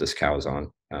cycle that this cow is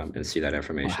on, and see that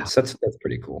information. Wow. So that's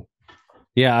pretty cool.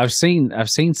 Yeah, I've seen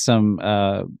some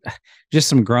just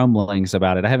some grumblings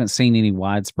about it. I haven't seen any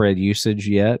widespread usage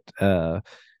yet, on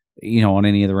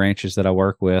any of the ranches that I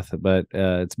work with, but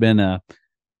it's been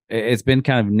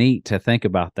kind of neat to think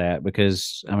about that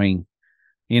because I mean,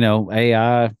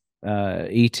 AI,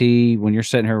 ET, when you're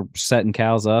sitting here setting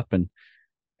cows up and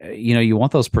you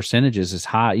want those percentages as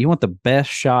high. You want the best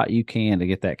shot you can to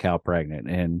get that cow pregnant.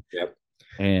 And Yep.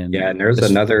 Yeah, and and there's this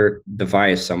another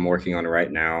device I'm working on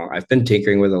right now. I've been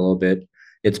tinkering with it a little bit.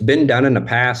 It's been done in the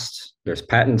past. There's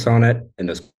patents on it, and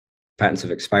those patents have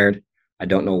expired. I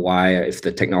don't know why, if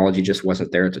the technology just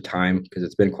wasn't there at the time, because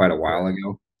it's been quite a while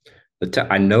ago.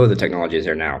 I know the technology is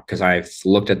there now because I've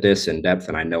looked at this in depth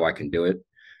and I know I can do it.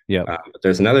 Yep. But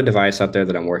there's another device out there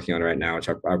that I'm working on right now, which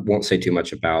I won't say too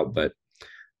much about, but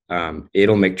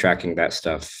it'll make tracking that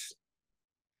stuff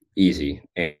easy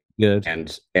Good.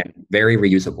 and very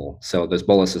reusable. So those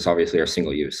boluses obviously are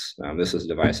single use. This is a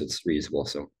device that's reusable.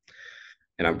 So,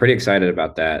 and I'm pretty excited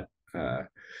about that.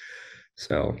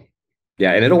 So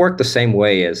yeah, and it'll work the same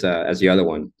way as the other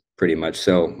one, pretty much.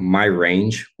 So my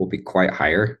range will be quite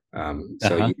higher. So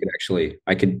Uh-huh. you could actually,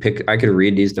 I could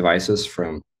read these devices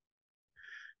from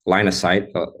line of sight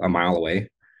a mile away.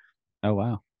 Oh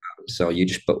wow. So you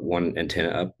just put one antenna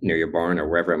up near your barn or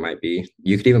wherever it might be.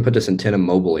 You could even put this antenna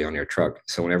mobily on your truck.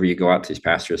 So whenever you go out to these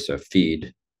pastures to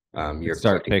feed, And you're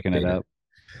start collecting picking it data. up.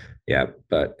 Yeah,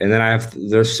 but and then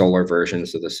there's solar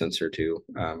versions of the sensor too,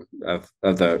 of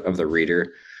the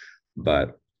reader.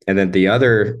 But and then the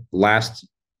other last,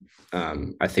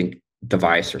 I think,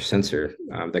 device or sensor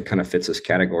that kind of fits this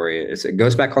category is it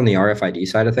goes back on the RFID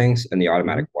side of things and the Hmm.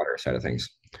 automatic water side of things.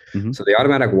 Hmm. So the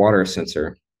automatic water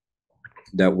sensor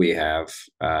that we have,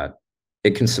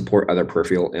 it can support other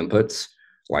peripheral inputs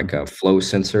like Hmm. a flow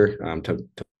sensor, to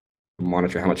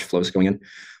monitor how much flow is going in,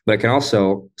 but it can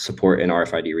also support an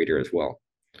RFID reader as well.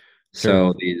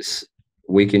 Sure. So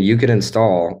you can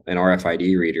install an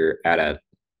RFID reader at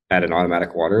an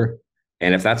automatic water,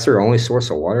 and if that's their only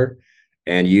source of water,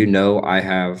 and I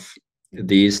have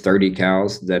these 30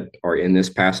 cows that are in this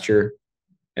pasture,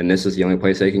 and this is the only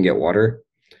place they can get water,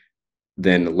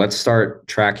 then let's start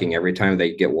tracking every time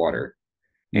they get water.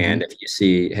 Hmm. And if you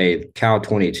see, hey, cow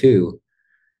 22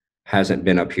 hasn't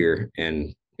been up here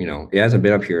in, it hasn't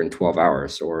been up here in 12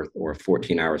 hours or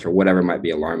 14 hours or whatever might be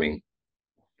alarming,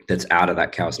 that's out of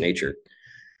that cow's nature.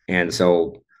 And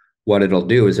so what it'll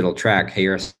do is it'll track, hey,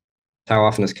 here's how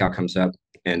often this cow comes up.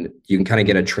 And you can kind of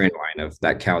get a trend line of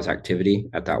that cow's activity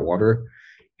at that water.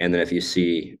 And then if you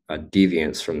see a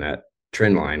deviance from that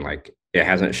trend line, like it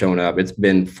hasn't shown up, it's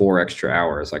been 4 extra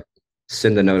hours, like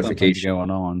send a Something's notification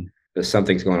going on. that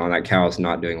something's going on. That cow is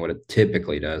not doing what it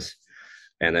typically does.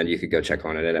 And then you could go check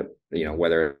on it. And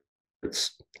whether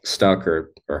it's stuck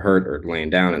or hurt or laying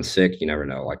down and sick, you never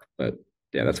know. Like, but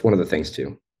yeah, that's one of the things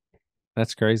too.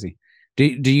 That's crazy. Do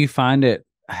you find it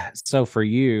so for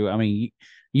you? I mean,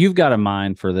 you've got a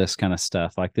mind for this kind of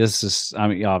stuff. Like this is, I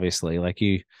mean, obviously, like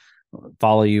you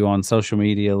follow you on social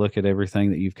media, look at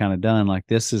everything that you've kind of done. Like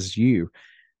this is you.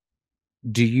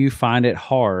 Do you find it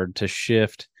hard to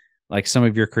shift like some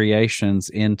of your creations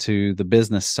into the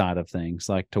business side of things,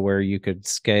 like to where you could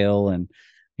scale and,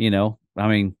 I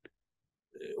mean,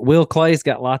 Will Clay's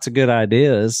got lots of good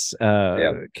ideas.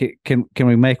 Yeah. Can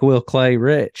we make Will Clay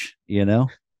rich?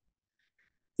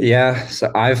 Yeah. So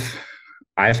I've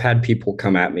had people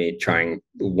come at me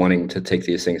wanting to take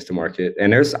these things to market.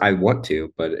 And I want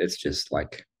to, but it's just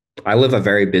like I live a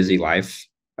very busy life.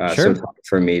 So it's Sure. hard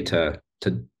for me to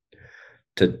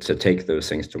take those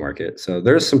things to market. So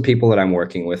there's some people that I'm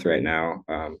working with right now,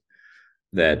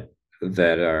 that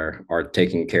are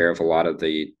taking care of a lot of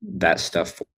that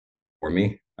stuff for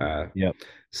me. Yep.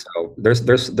 So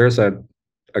there's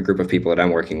a group of people that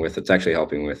I'm working with that's actually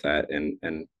helping with that,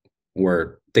 and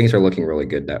where things are looking really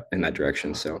good in that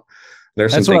direction. So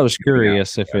there's some That's what I things was coming out.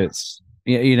 curious if it's,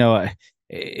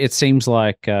 it seems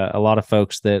like a lot of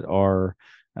folks that are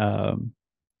um,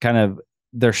 kind of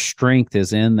their strength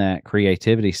is in that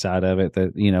creativity side of it,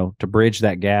 that, to bridge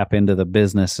that gap into the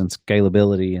business and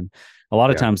scalability. And a lot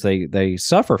of Yeah, times they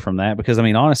suffer from that because, I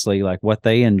mean, honestly, like what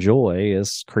they enjoy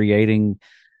is creating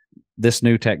this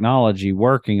new technology,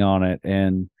 working on it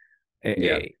and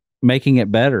yeah, making it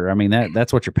better. I mean,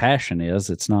 that's what your passion is.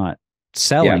 It's not yeah.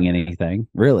 selling anything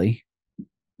really.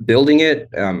 Building it,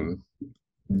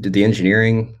 the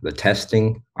engineering, the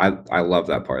testing. I love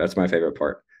that part. That's my favorite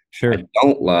part. I Sure.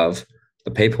 don't love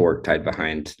the paperwork tied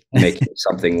behind making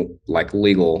something like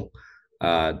legal,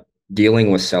 uh,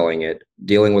 dealing with selling it,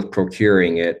 dealing with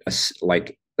procuring it,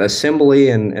 like assembly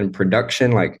and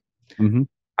production. Like Hmm.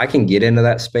 I can get into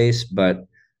that space, but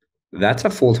that's a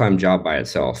full-time job by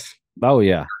itself. Oh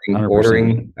yeah, 100%.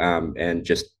 Ordering and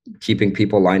just keeping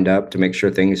people lined up to make sure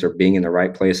things are being in the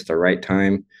right place at the right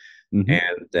time, Hmm.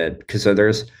 and that because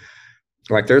there's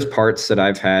parts that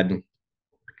I've had.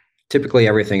 Typically,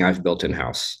 everything I've built in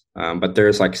house, but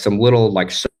there's like some little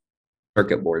like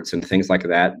circuit boards and things like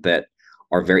that that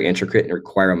are very intricate and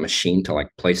require a machine to like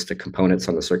place the components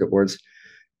on the circuit boards.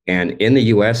 And in the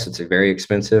US, it's very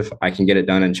expensive. I can get it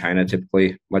done in China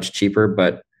typically much cheaper,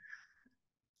 but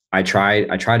I try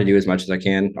to do as much as I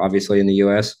can, obviously in the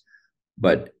US,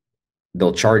 but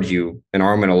they'll charge you an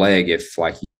arm and a leg if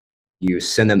like you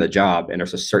send them the job and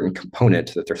there's a certain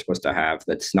component that they're supposed to have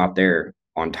that's not there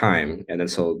on time. And then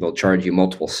so they'll charge you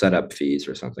multiple setup fees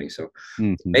or something. So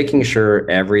Hmm. making sure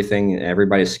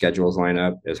everybody's schedules line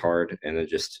up is hard. And then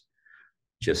just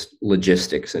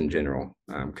logistics in general.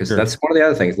 Because Sure. that's one of the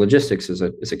other things. Logistics is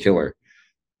a killer.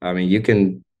 I mean, you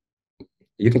can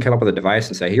come up with a device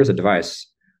and say, here's a device.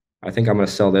 I think I'm going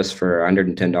to sell this for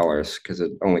 $110 because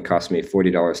it only cost me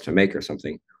 $40 to make or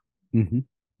something. Hmm.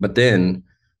 But then,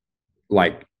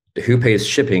 like, who pays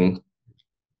shipping?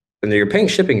 And you're paying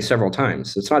shipping several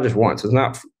times. It's not just once. It's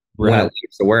not when it Right.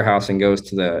 leaves the warehouse and goes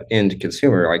to the end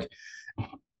consumer. Like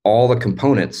all the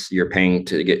components you're paying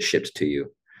to get shipped to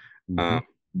you. Hmm. Um,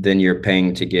 then you're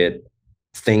paying to get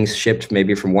things shipped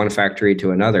maybe from one factory to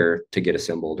another to get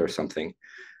assembled or something.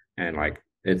 And like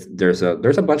there's a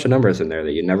bunch of numbers in there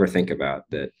that you never think about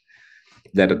that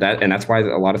and that's why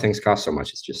a lot of things cost so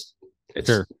much. It's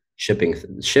Sure.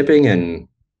 shipping and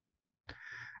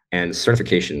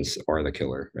certifications are the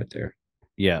killer right there.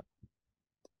 Yeah.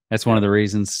 That's one Yeah. of the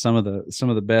reasons some of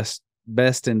the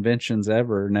best inventions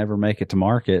ever never make it to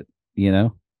market. You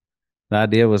know, the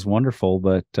idea was wonderful,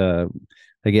 but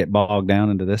they get bogged down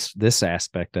into this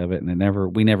aspect of it,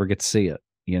 and we never get to see it.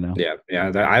 You know. Yeah.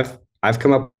 I've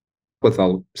come up with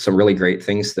some really great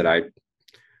things that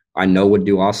I know would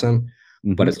do awesome,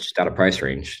 but Hmm. it's just out of price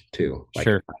range too. Like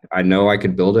Sure. I know I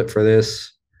could build it for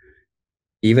this,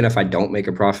 even if I don't make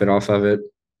a profit off of it.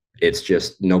 It's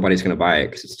just nobody's going to buy it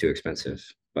because it's too expensive.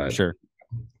 But Sure.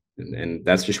 and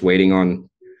that's just waiting on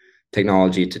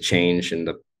technology to change and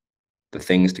the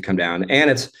things to come down. And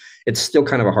it's still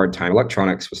kind of a hard time.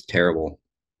 Electronics was terrible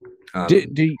Do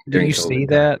during you see COVID time.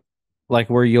 that, like,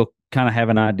 where you'll kind of have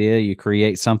an idea, you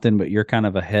create something, but you're kind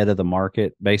of ahead of the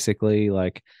market, basically,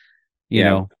 like, you Yeah,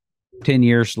 know, 10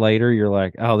 years later, you're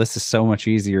like, oh, this is so much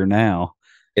easier now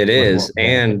it with what is. we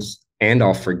have. And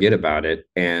I'll forget about it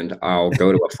and I'll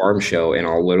go to a farm show and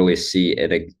I'll literally see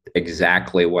it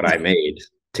exactly what I made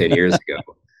 10 years ago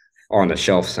on the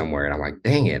shelf somewhere. And I'm like,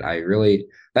 dang it,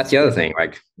 that's the other thing.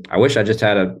 Like, I wish I just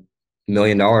had $1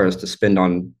 million to spend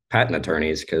on patent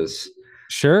attorneys because I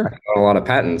Sure. own a lot of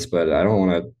patents, but I don't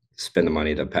want to spend the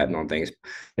money to patent on things.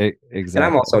 And I'm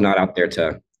Exactly. also not out there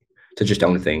to just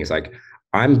own things. Like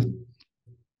I'm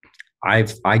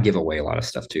I give away a lot of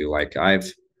stuff too. Like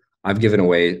I've given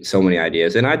away so many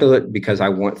ideas, and I do it because I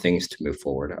want things to move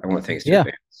forward. I want things to Yeah.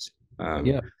 advance. Um,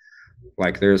 Yeah.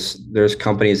 like there's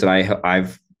companies that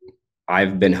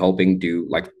I've been helping do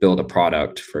like build a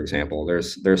product, for example.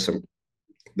 There's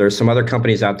some other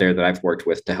companies out there that I've worked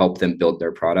with to help them build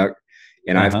their product,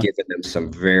 and I've Uh-huh. given them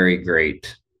some very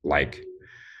great like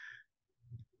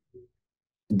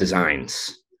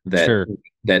designs Sure.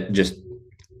 that just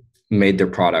made their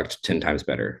product 10 times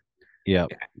better. Yeah.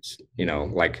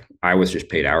 Like I was just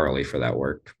paid hourly for that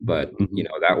work, but Hmm.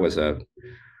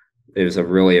 it was a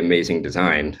really amazing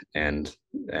design, and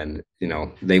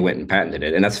they went and patented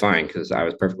it, and that's fine because I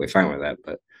was perfectly fine with that.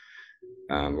 But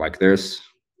like that's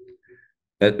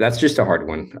just a hard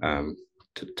one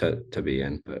to be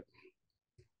in. But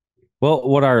Well,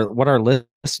 what our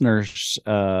listeners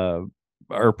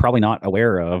are probably not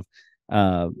aware of,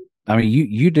 uh, I mean,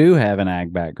 you do have an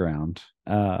ag background.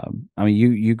 I mean,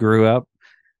 you grew up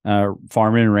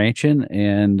farming and ranching,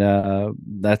 and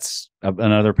that's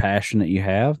another passion that you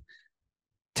have.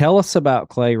 Tell us about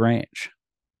Clay Ranch.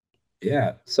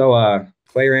 yeah, so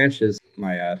Clay Ranch is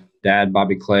my dad,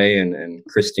 Bobby Clay, and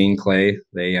Christine Clay.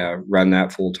 They run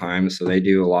that full time, so they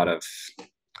do a lot of.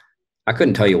 I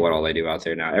couldn't tell you what all they do out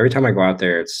there now. Every time I go out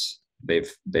there,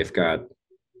 they've got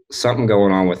something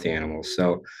going on with the animals.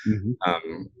 So Hmm.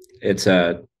 um, it's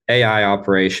a AI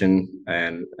operation,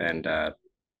 and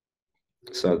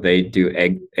so they do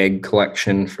egg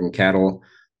collection from cattle.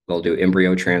 They'll do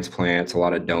embryo transplants, a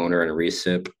lot of donor and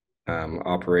recip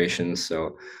operations.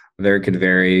 So there could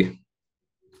vary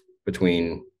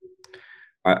between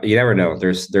You never know.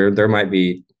 There might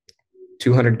be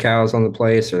 200 cows on the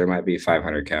place, or there might be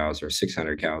 500 cows or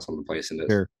 600 cows on the place, and this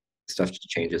Sure. stuff just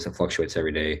changes and fluctuates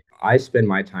every day. I spend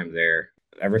my time there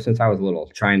ever since I was little,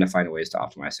 trying to find ways to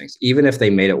optimize things, even if they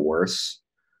made it worse,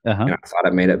 Uh-huh. and I thought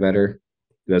it made it better.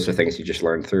 Those are things you just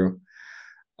learn through.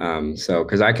 So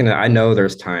because I know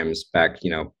there's times back,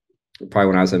 probably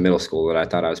when I was in middle school that I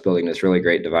thought I was building this really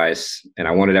great device and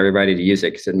I wanted everybody to use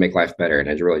it because it'd make life better, and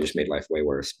it really just made life way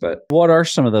worse. But What are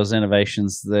some of those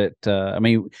innovations that I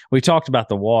mean, we talked about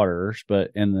the waters, but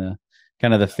in the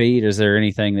kind of the feed, is there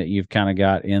anything that you've kind of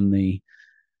got in the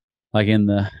like in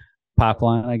the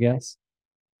pipeline, I guess?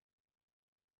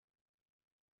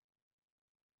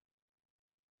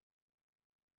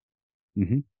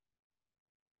 Mm-hmm.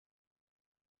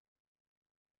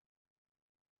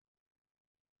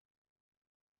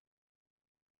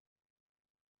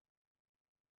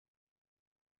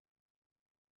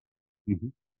 Mm-hmm.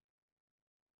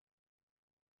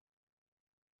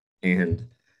 and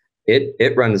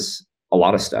it runs a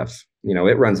lot of stuff.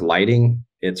 It runs lighting.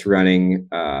 It's running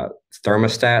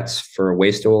thermostats for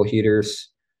waste oil heaters.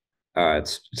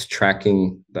 It's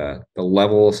tracking the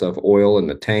levels of oil in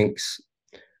the tanks.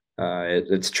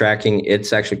 It's tracking.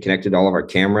 It's actually connected to all of our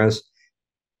cameras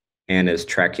and is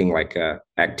tracking like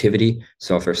activity.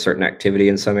 So if there's certain activity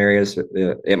in some areas,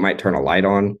 it might turn a light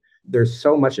on. There's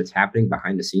so much that's happening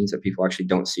behind the scenes that people actually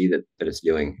don't see that it's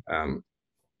doing.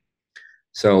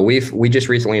 So we just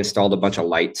recently installed a bunch of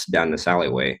lights down this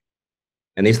alleyway,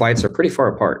 and these lights are pretty far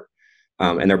apart,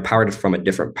 and they're powered from a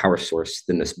different power source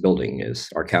than this building is,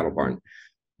 our cattle barn.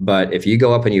 But if you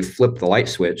go up and you flip the light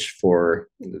switch for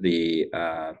the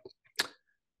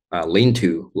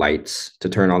lean-to lights to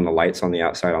turn on the lights on the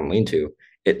outside on lean-to,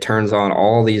 it turns on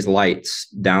all these lights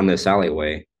down this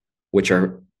alleyway, which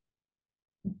are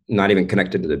not even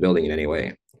connected to the building in any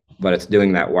way, but it's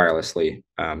doing that wirelessly.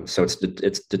 So it's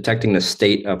detecting the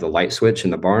state of the light switch in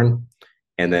the barn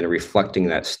and then reflecting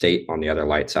that state on the other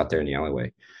lights out there in the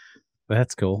alleyway.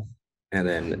 That's cool. And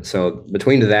then so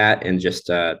between that and just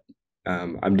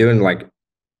I'm doing like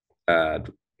uh,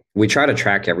 we try to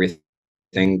track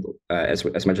everything as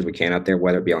much as we can out there,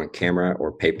 whether it be on camera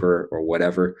or paper or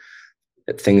whatever.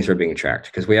 Things are being tracked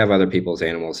because we have other people's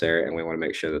animals there, and we want to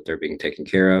make sure that they're being taken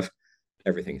care of.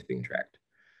 Everything's being tracked.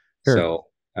 Sure. So,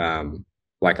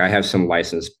 like I have some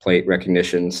license plate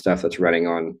recognition stuff that's running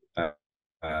on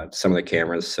some of the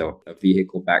cameras. So a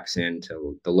vehicle backs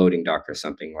into the loading dock or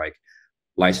something, like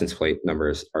license plate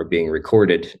numbers are being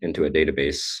recorded into a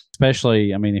database.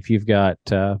 Especially, I mean, if you've got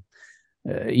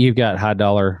high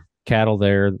dollar cattle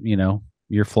there,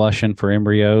 you're flushing for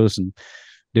embryos and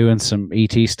doing some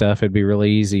ET stuff. It'd be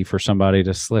really easy for somebody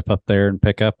to slip up there and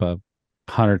pick up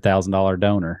 $100,000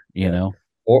 donor, Yeah.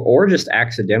 Or just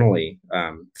accidentally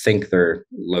think they're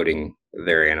loading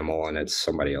their animal and it's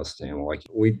somebody else's animal. Like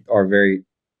we are very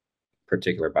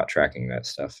particular about tracking that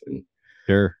stuff, and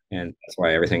Sure. and that's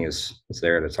why everything is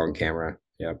there and it's on camera.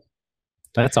 Yeah.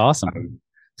 That's awesome.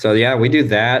 So yeah, we do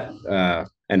that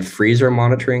and freezer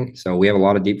monitoring. So we have a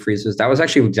lot of deep freezes. That was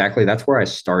actually that's where I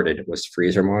started, was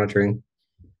freezer monitoring.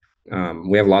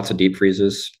 We have lots of deep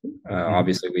freezes. Mm-hmm.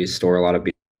 Obviously, we store a lot of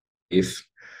beef.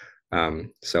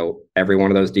 So every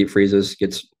one of those deep freezes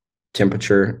gets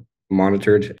temperature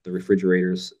monitored. The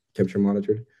refrigerator's temperature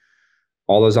monitored.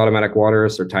 All those automatic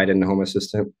waters are tied into Home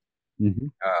Assistant. Mm-hmm.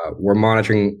 We're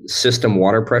monitoring system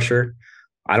water pressure.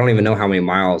 I don't even know how many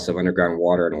miles of underground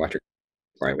water and electric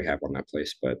line we have on that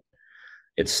place, but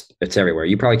it's everywhere.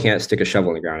 You probably can't stick a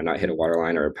shovel in the ground and not hit a water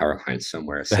line or a power line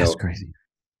somewhere. That's So crazy.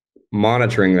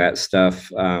 monitoring that stuff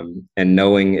and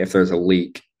knowing if there's a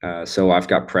leak. So I've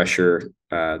got pressure.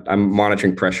 I'm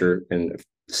monitoring pressure in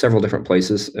several different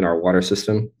places in our water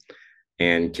system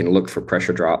and can look for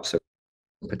pressure drops and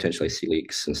potentially see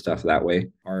leaks and stuff that way.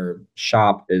 Our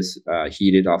shop is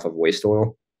heated off of waste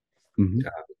oil. Mm-hmm.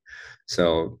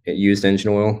 So it used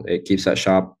engine oil. It keeps that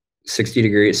shop 60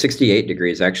 degrees, 68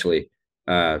 degrees actually,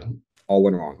 uh, all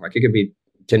winter long. Like it could be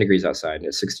 10 degrees outside and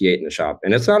it's 68 in the shop.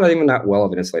 And it's not even that well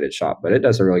of an insulated shop, but it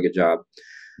does a really good job.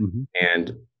 Mm-hmm.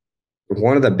 And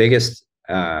one of the biggest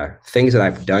things that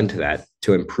I've done to that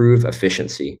to improve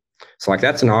efficiency. So like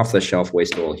that's an off the shelf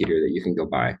waste oil heater that you can go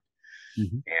buy.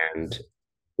 Mm-hmm. And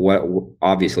what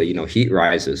obviously, heat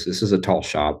rises. This is a tall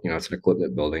shop, it's an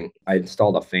equipment building. I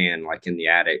installed a fan like in the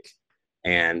attic,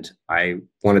 and I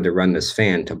wanted to run this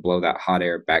fan to blow that hot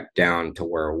air back down to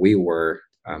where we were,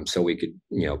 so we could,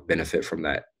 benefit from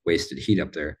that wasted heat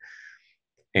up there.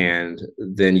 And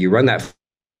then you run that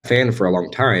fan for a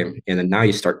long time, and then now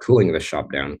you start cooling the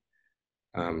shop down.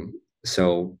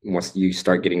 So once you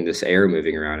start getting this air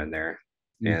moving around in there,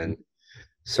 Mm-hmm. and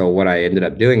So what I ended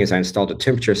up doing is I installed a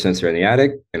temperature sensor in the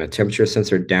attic and a temperature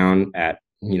sensor down at,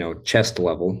 chest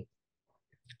level.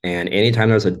 And anytime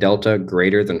there's a delta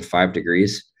greater than 5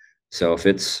 degrees, so if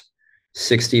it's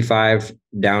 65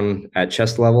 down at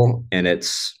chest level and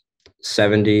it's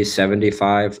 70,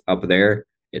 75 up there,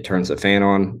 it turns the fan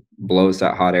on, blows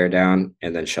that hot air down,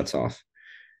 and then shuts off.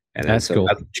 And then That's so cool.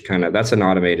 that's an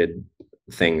automated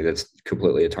thing that's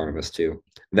completely autonomous too.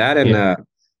 That and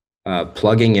Yeah.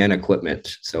 plugging in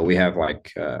equipment. So we have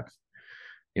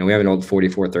we have an old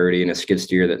 4430 and a skid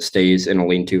steer that stays in a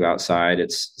lean-to outside.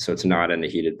 It's not in the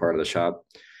heated part of the shop.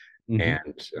 Hmm.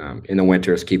 And in the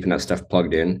winters, keeping that stuff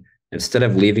plugged in instead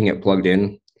of leaving it plugged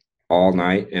in all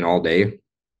night and all day.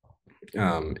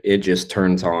 It just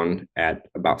turns on at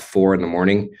about 4 in the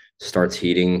morning, starts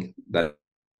heating the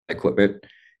equipment,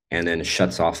 and then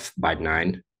shuts off by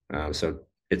 9. So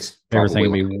it's Everything probably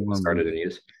will be longer than it warm. started in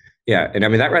use. Yeah, and I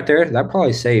mean that right there, that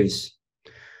probably saves,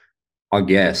 I'll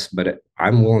guess, but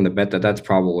I'm willing to bet that that's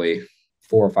probably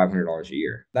 $400 or $500 a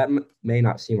year. That may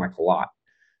not seem like a lot,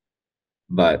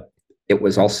 but it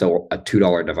was also a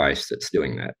 $2 device that's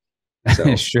doing that.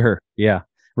 So Sure. Yeah.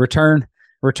 Return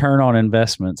return on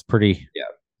investment's yeah,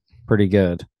 pretty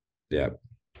good. yeah,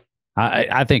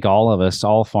 I think all of us,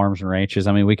 all farms and ranches,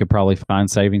 I mean, we could probably find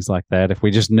savings like that if we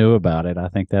just knew about it. I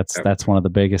think yeah, that's one of the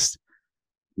biggest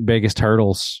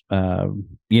hurdles.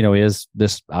 Is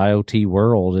this IoT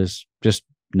world is just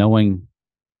knowing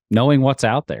what's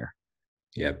out there.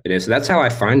 yeah. It is. That's how I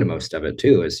find most of it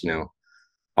too. Is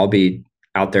I'll be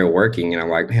out there working, and I'm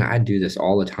like, man, I do this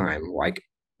all the time. Like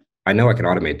I know I can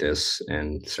automate this,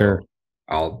 and Sure, so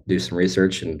I'll do some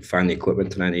research and find the equipment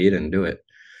that I need and do it.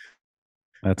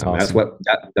 that's That's awesome. what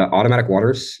the automatic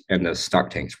waters and the stock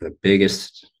tanks were the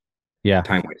biggest Yeah.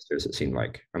 time wasters, it seemed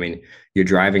like. I mean, you're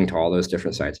driving to all those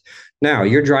different sites. Now,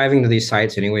 you're driving to these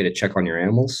sites anyway to check on your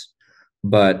animals,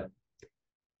 but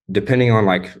depending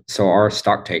on so our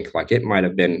stock tank, like it might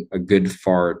have been a good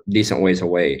far decent ways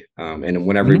away. And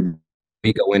whenever Hmm.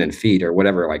 we go in and feed or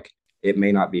whatever, like it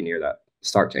may not be near that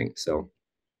stock tank. So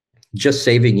just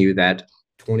saving you that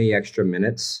 20 extra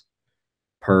minutes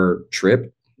per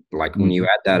trip, like when you Hmm.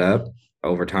 add that up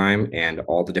over time and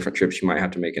all the different trips you might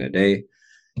have to make in a day,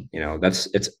 that's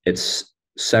it's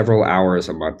several hours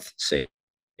a month saved,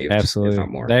 if Absolutely. not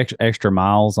The more. extra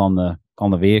miles on the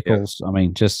Yeah, vehicles. I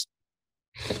mean, just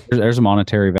there's a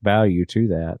monetary value to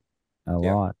that. A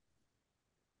yeah, lot.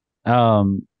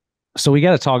 So we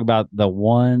got to talk about the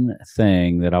one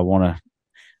thing that I want to.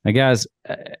 Now, guys,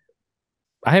 I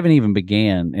haven't even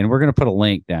began, and we're going to put a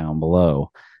link down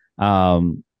below.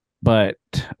 Um, but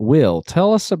Will,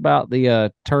 tell us about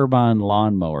the turbine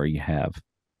lawnmower you have.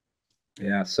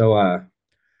 yeah. So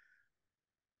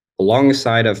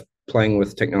alongside of playing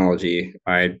with technology,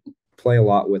 I play a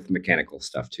lot with mechanical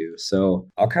stuff too. So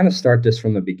I'll kind of start this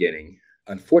from the beginning.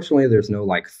 Unfortunately, there's no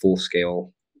like full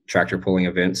scale tractor pulling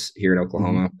events here in Hmm.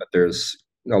 Oklahoma, but there's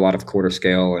a lot of quarter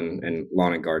scale and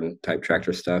lawn and garden type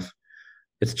tractor stuff.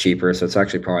 It's cheaper, so it's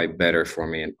actually probably better for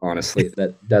me. And honestly,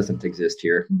 that doesn't exist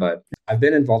here. But I've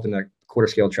been involved in the quarter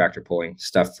scale tractor pulling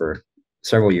stuff for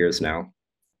several years now.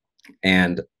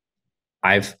 And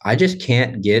I just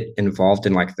can't get involved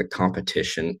in like the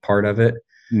competition part of it.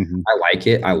 Hmm. I like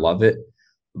it, I love it,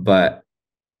 but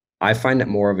I find it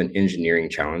more of an engineering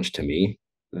challenge to me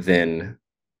than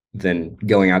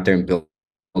going out there and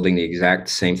building the exact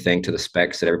same thing to the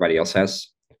specs that everybody else has.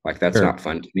 Like that's Sure. not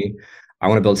fun to me. I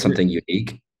want to build You're something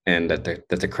unique and that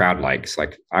the crowd likes.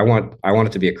 Like I want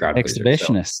it to be a crowd pleaser. So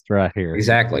exhibitionist right here.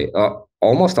 exactly.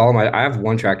 Almost all of my I have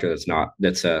one tractor that's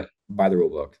by the rule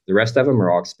book. The rest of them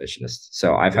are all exhibitionists.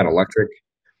 So I've had Sure. electric,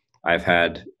 I've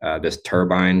had this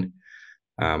turbine.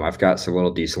 I've got some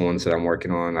little diesel ones that I'm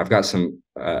working on. I've got some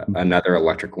another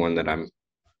electric one that I'm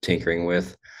tinkering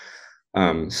with.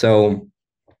 So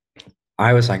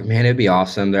I was like, man, it'd be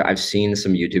awesome. I've seen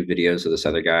some YouTube videos of this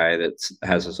other guy that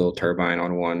has this little turbine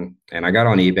on one, and I got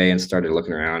on eBay and started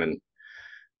looking around, and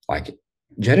like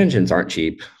jet engines aren't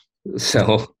cheap,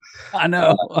 so I uh,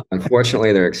 know.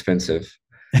 unfortunately they're expensive.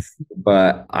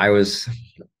 But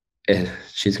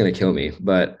she's gonna kill me.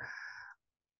 But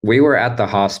we were at the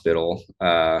hospital.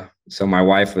 So my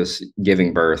wife was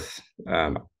giving birth,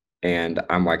 and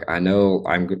I'm like, I know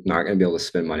I'm not gonna be able to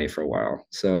spend money for a while,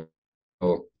 so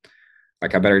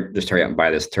like I better just hurry up and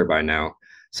buy this turbine now.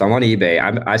 So I'm on eBay.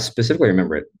 I specifically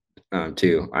remember it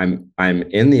too. I'm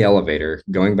in the elevator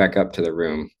going back up to the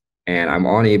room, and I'm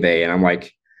on eBay, and I'm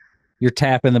like, You're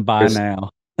tapping the buy there's now.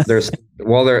 there's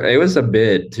well there it was a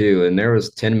bid too, and there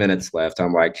was 10 minutes left.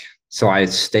 I'm like, so I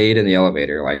stayed in the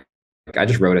elevator, like I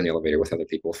just rode in the elevator with other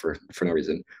people for no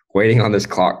reason, waiting on this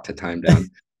clock to time down.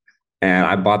 And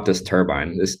I bought this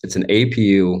turbine. It's an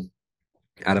APU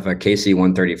out of a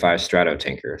KC-135 Strato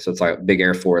tanker. So it's like a big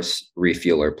Air Force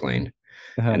refueler plane.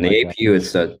 Oh And my the God. APU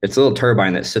it's a little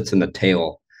turbine that sits in the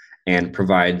tail and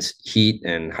provides heat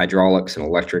and hydraulics and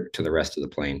electric to the rest of the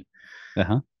plane.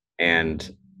 Uh-huh.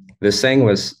 And this thing it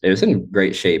was in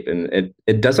great shape, and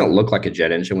it doesn't look like a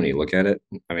jet engine when you look at it.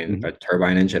 I mean, Hmm. a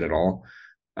turbine engine at all.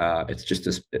 It's just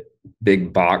this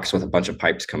big box with a bunch of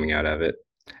pipes coming out of it.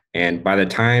 And by the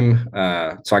time,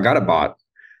 so I got it bought,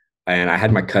 and I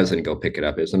had my cousin go pick it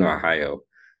up. It was in Ohio,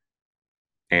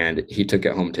 and he took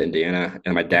it home to Indiana.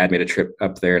 And my dad made a trip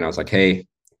up there, and I was like, "Hey,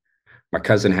 my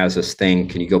cousin has this thing.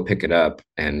 Can you go pick it up?"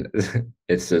 And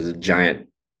it's a giant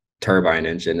turbine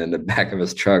engine in the back of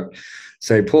his truck.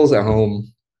 So he pulls it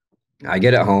home. I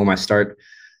get it home. I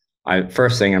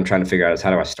first thing I'm trying to figure out is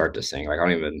how do I start this thing? Like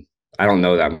I don't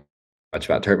know that much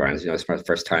about turbines. You know, it's my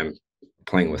first time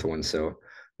playing with one. So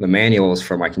the manual is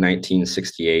from like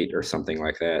 1968 or something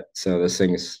like that. So this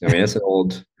thing's, I mean, it's an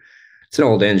old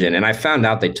engine. And I found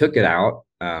out they took it out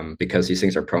because these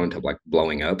things are prone to like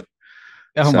blowing up.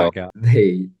 Oh my So God.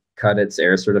 they cut its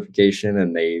air certification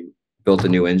and they built a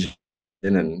new engine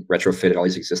and retrofitted all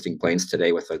these existing planes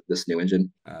today with this new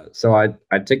engine. So I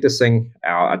take this thing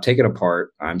out, I take it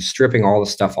apart, I'm stripping all the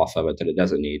stuff off of it that it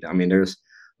doesn't need. I mean, there's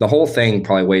the whole thing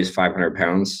probably weighs 500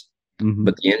 pounds, Hmm.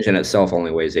 but the engine itself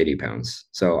only weighs 80 pounds.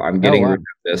 So I'm Oh getting wow. rid of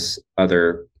this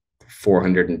other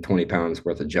 420 pounds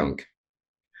worth of junk.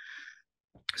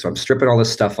 So I'm stripping all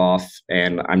this stuff off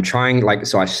and I'm trying like,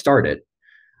 so I start it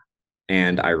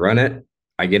and I run it.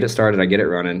 I get it started, I get it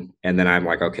running, and then I'm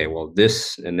like, okay, well,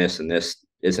 this and this and this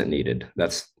isn't needed.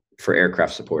 That's for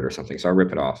aircraft support or something. So I'll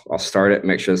rip it off. I'll start it,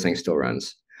 make sure this thing still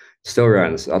runs. Still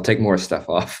runs. I'll take more stuff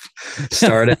off.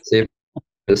 Start it, see if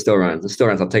it still runs. It still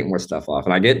runs. I'll take more stuff off.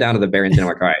 And I get down to the bare engine. I'm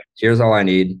like, all right, here's all I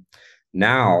need.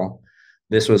 Now,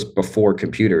 this was before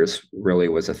computers really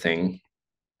was a thing.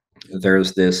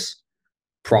 There's this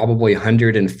probably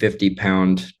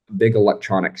 150-pound big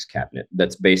electronics cabinet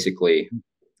that's basically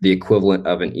the equivalent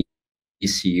of an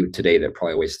ECU today that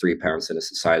probably weighs 3 pounds and is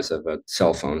the size of a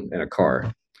cell phone in a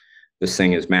car. This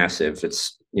thing is massive.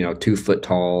 It's 2 foot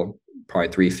tall, probably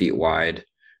 3 feet wide,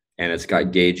 and it's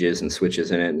got gauges and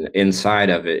switches in it. And inside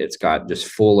of it, it's got just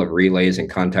full of relays and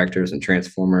contactors and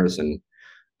transformers and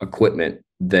equipment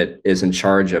that is in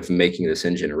charge of making this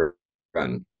engine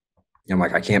run. I'm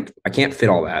like, I can't fit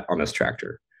all that on this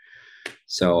tractor.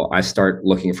 So I start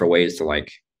looking for ways to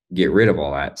like get rid of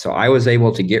all that. So I was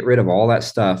able to get rid of all that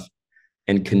stuff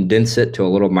and condense it to a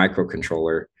little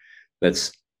microcontroller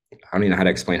that's I don't even know how to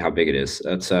explain how big it is.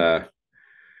 It's about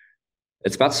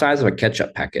the size of a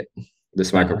ketchup packet,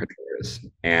 this Uh-huh. microcontroller is.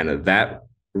 And that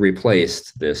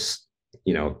replaced this,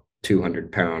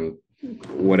 200-pound,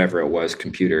 whatever it was,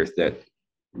 computer that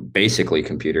basically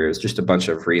computer is just a bunch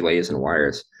of relays and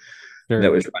wires that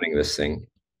Sure. was running this thing.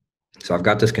 So I've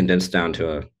got this condensed down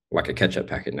to like a ketchup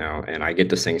packet now, and I get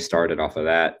this thing started off of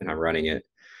that, and I'm running it.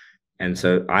 And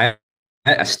so I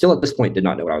still at this point did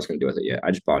not know what I was going to do with it yet.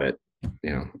 I just bought it,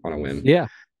 on a whim. Yeah.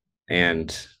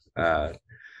 And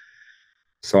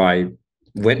so I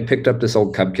went and picked up this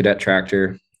old Cub Cadet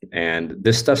tractor, and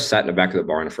this stuff sat in the back of the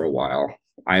barn for a while.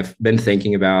 I've been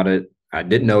thinking about it. I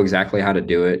didn't know exactly how to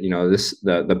do it.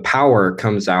 The power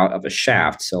comes out of a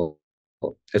shaft, so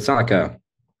it's not like a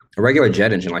regular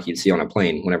jet engine like you'd see on a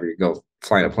plane. Whenever you go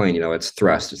flying a plane, it's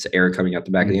thrust, it's air coming out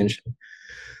the back of the Hmm. engine.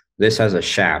 This has a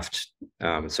shaft,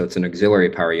 so it's an auxiliary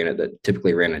power unit that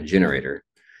typically ran a generator.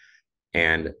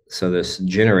 And so this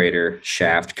generator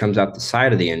shaft comes out the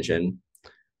side of the engine,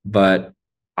 but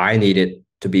I need it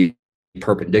to be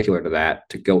perpendicular to that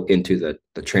to go into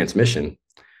the transmission.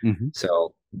 Hmm.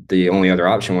 So the only other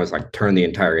option was like turn the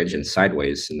entire engine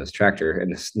sideways in this tractor.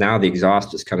 And now the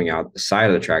exhaust is coming out the side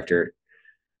of the tractor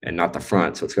and not the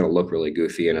front. So it's going to look really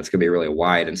goofy and it's going to be really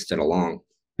wide instead of long.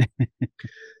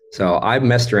 So I've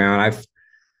messed around.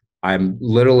 I'm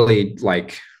literally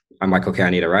like, I'm like, okay, I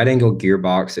need a right angle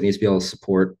gearbox. It needs to be able to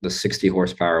support the 60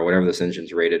 horsepower, or whatever this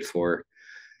engine's rated for.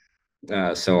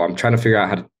 So I'm trying to figure out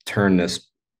how to turn this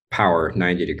power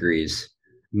 90 degrees.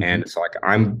 Hmm. And it's like,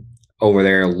 I'm over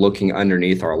there looking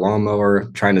underneath our lawnmower,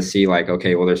 trying to see like,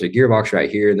 okay, well, there's a gearbox right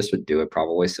here. This would do it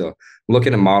probably. So I'm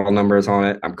looking at model numbers on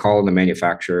it. I'm calling the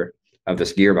manufacturer of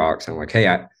this gearbox. I'm like, hey,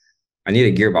 I need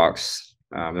a gearbox.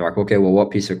 They're like, okay, well, what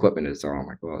piece of equipment is there? I'm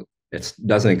like, well, it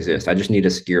doesn't exist. I just need a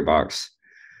gearbox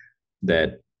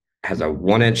that has a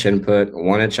 1 inch input,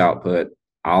 1 inch output.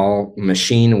 I'll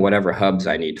machine whatever hubs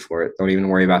I need for it. Don't even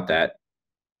worry about that.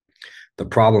 The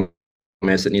problem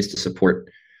is it needs to support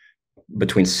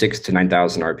between 6 to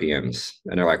 9,000 RPMs.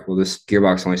 And they're like, well, this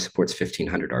gearbox only supports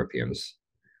 1,500 RPMs.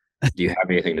 Do you have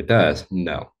anything that does?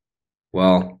 No.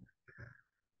 Well,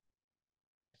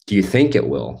 do you think it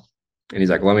will? And he's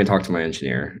like, let me talk to my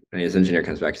engineer. And his engineer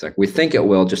comes back. He's like, we think it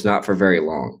will, just not for very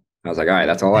long. I was like, all right,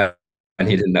 that's all I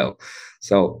need to know.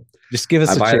 So Just give I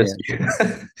us a buy this.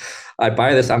 chance. I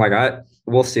buy this. I'm like,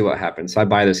 we'll see what happens. So I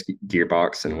buy this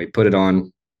gearbox and we put it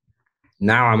on.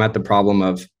 Now I'm at the problem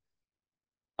of,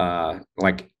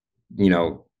 like,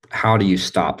 how do you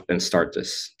stop and start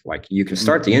this? Like, you can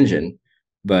start the Mhm. engine,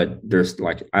 but there's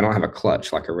like, I don't have a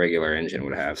clutch like a regular engine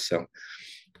would have. So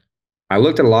I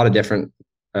looked at a lot of different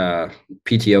uh,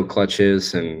 PTO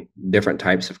clutches and different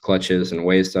types of clutches and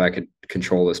ways that I could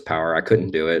control this power. I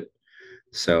couldn't do it.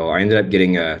 So I ended up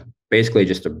getting basically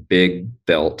just a big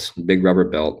belt, big rubber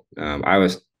belt. I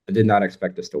did not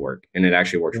expect this to work, and it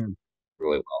actually works Sure.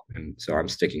 really well. And so I'm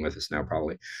sticking with this now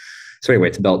probably. So anyway,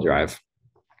 it's a belt drive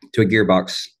to a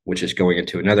gearbox, which is going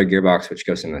into another gearbox, which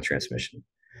goes in the transmission.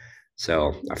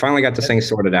 So I finally got this thing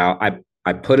sorted out.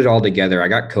 I put it all together. I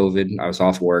got COVID. I was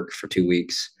off work for 2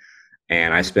 weeks,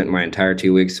 and I spent my entire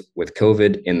 2 weeks with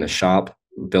COVID in the shop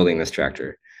building this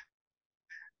tractor.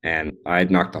 And I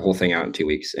knocked the whole thing out in 2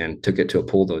 weeks and took it to a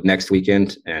pool the next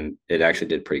weekend, and it actually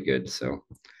did pretty good. So,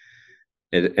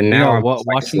 and now I'm What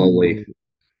just like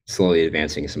slowly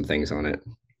advancing some things on it.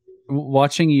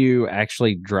 watching you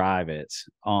actually drive it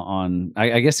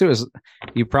I guess it was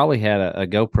you probably had a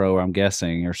GoPro, I'm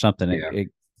guessing, or something. Yeah.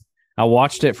 I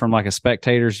watched it from like a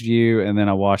spectator's view, and then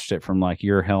I watched it from like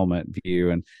your helmet view,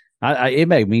 and it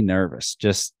made me nervous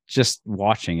just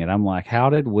watching it. I'm like, how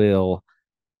did Will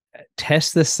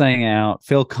test this thing out,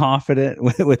 feel confident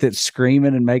with it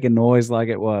screaming and making noise like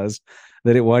it was,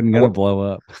 that it wasn't going to blow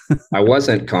up? I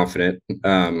wasn't confident.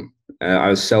 I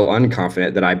was so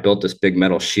unconfident that I built this big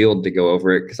metal shield to go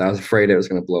over it because I was afraid it was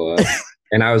going to blow up.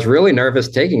 And I was really nervous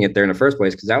taking it there in the first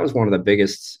place because that was one of the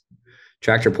biggest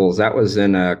tractor pulls. That was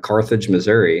in Carthage,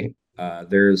 Missouri.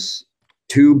 There's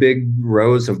two big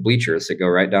rows of bleachers that go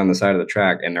right down the side of the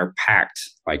track, and they're packed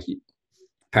to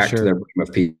their Sure. brim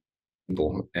of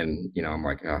people. And I'm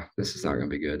like, oh, this is not going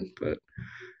to be good. But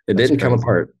it That's didn't come crazy.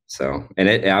 apart. So, and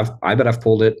I bet I've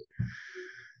pulled it.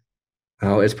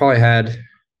 Oh, it's probably had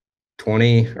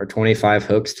 20 or 25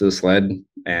 hooks to the sled,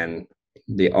 and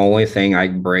the only thing I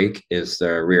break is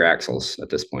the rear axles at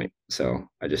this point. So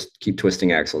I just keep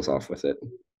twisting axles off with it.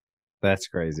 That's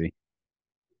crazy.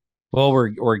 Well,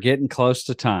 we're getting close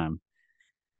to time.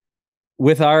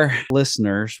 With our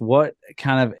listeners, what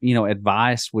kind of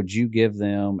advice would you give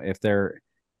them if they're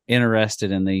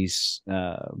interested in these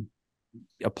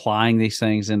applying these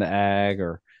things into ag,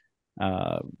 or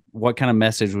what kind of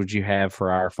message would you have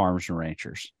for our farmers and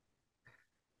ranchers?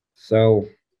 So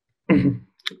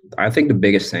I think the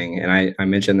biggest thing, and I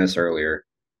mentioned this earlier,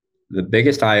 the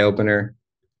biggest eye opener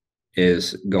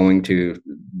is going to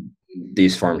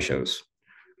these farm shows.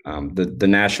 The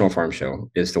National Farm Show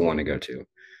is the one to go to.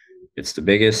 It's the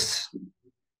biggest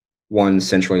one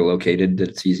centrally located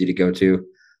that's easy to go to.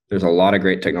 There's a lot of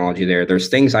great technology there. There's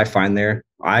things I find there.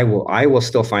 I will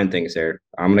still find things there.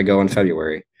 I'm gonna go in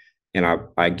February, and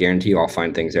I guarantee you I'll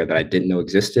find things there that I didn't know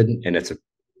existed. And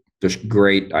there's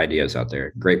great ideas out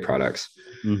there, great products,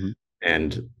 Mm-hmm.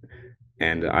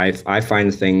 and I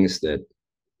find things that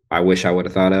I wish I would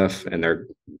have thought of, and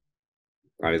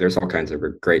there's all kinds of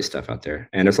great stuff out there,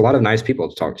 and there's a lot of nice people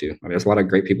to talk to. I mean, there's a lot of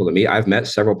great people to meet. I've met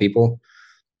several people.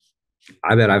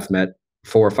 I bet I've met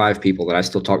 4 or 5 people that I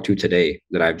still talk to today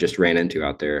that I've just ran into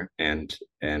out there, and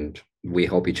we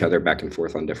help each other back and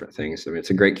forth on different things. I mean,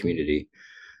 it's a great community.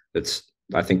 That's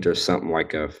I think there's something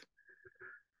like a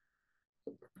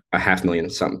 500,000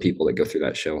 something people that go through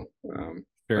that show, but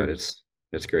Sure.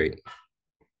 it's great.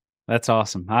 That's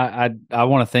awesome. I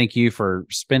want to thank you for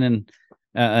spending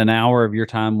an hour of your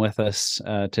time with us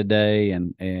today,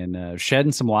 and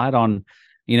shedding some light on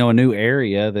a new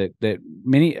area that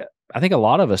many, I think a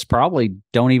lot of us probably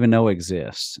don't even know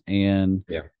exists, and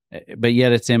Yeah. but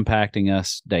yet it's impacting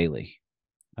us daily.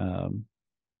 Um,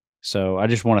 so I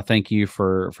just want to thank you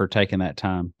for taking that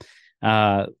time.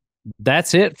 Uh,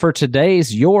 that's it for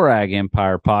today's Your Ag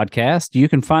Empire podcast. You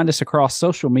can find us across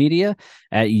social media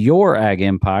at Your Ag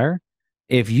Empire.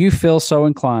 If you feel so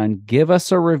inclined, give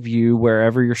us a review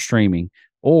wherever you're streaming,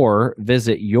 or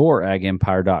visit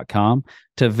youragempire.com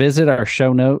to visit our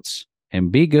show notes,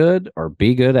 and be good or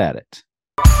be good at it.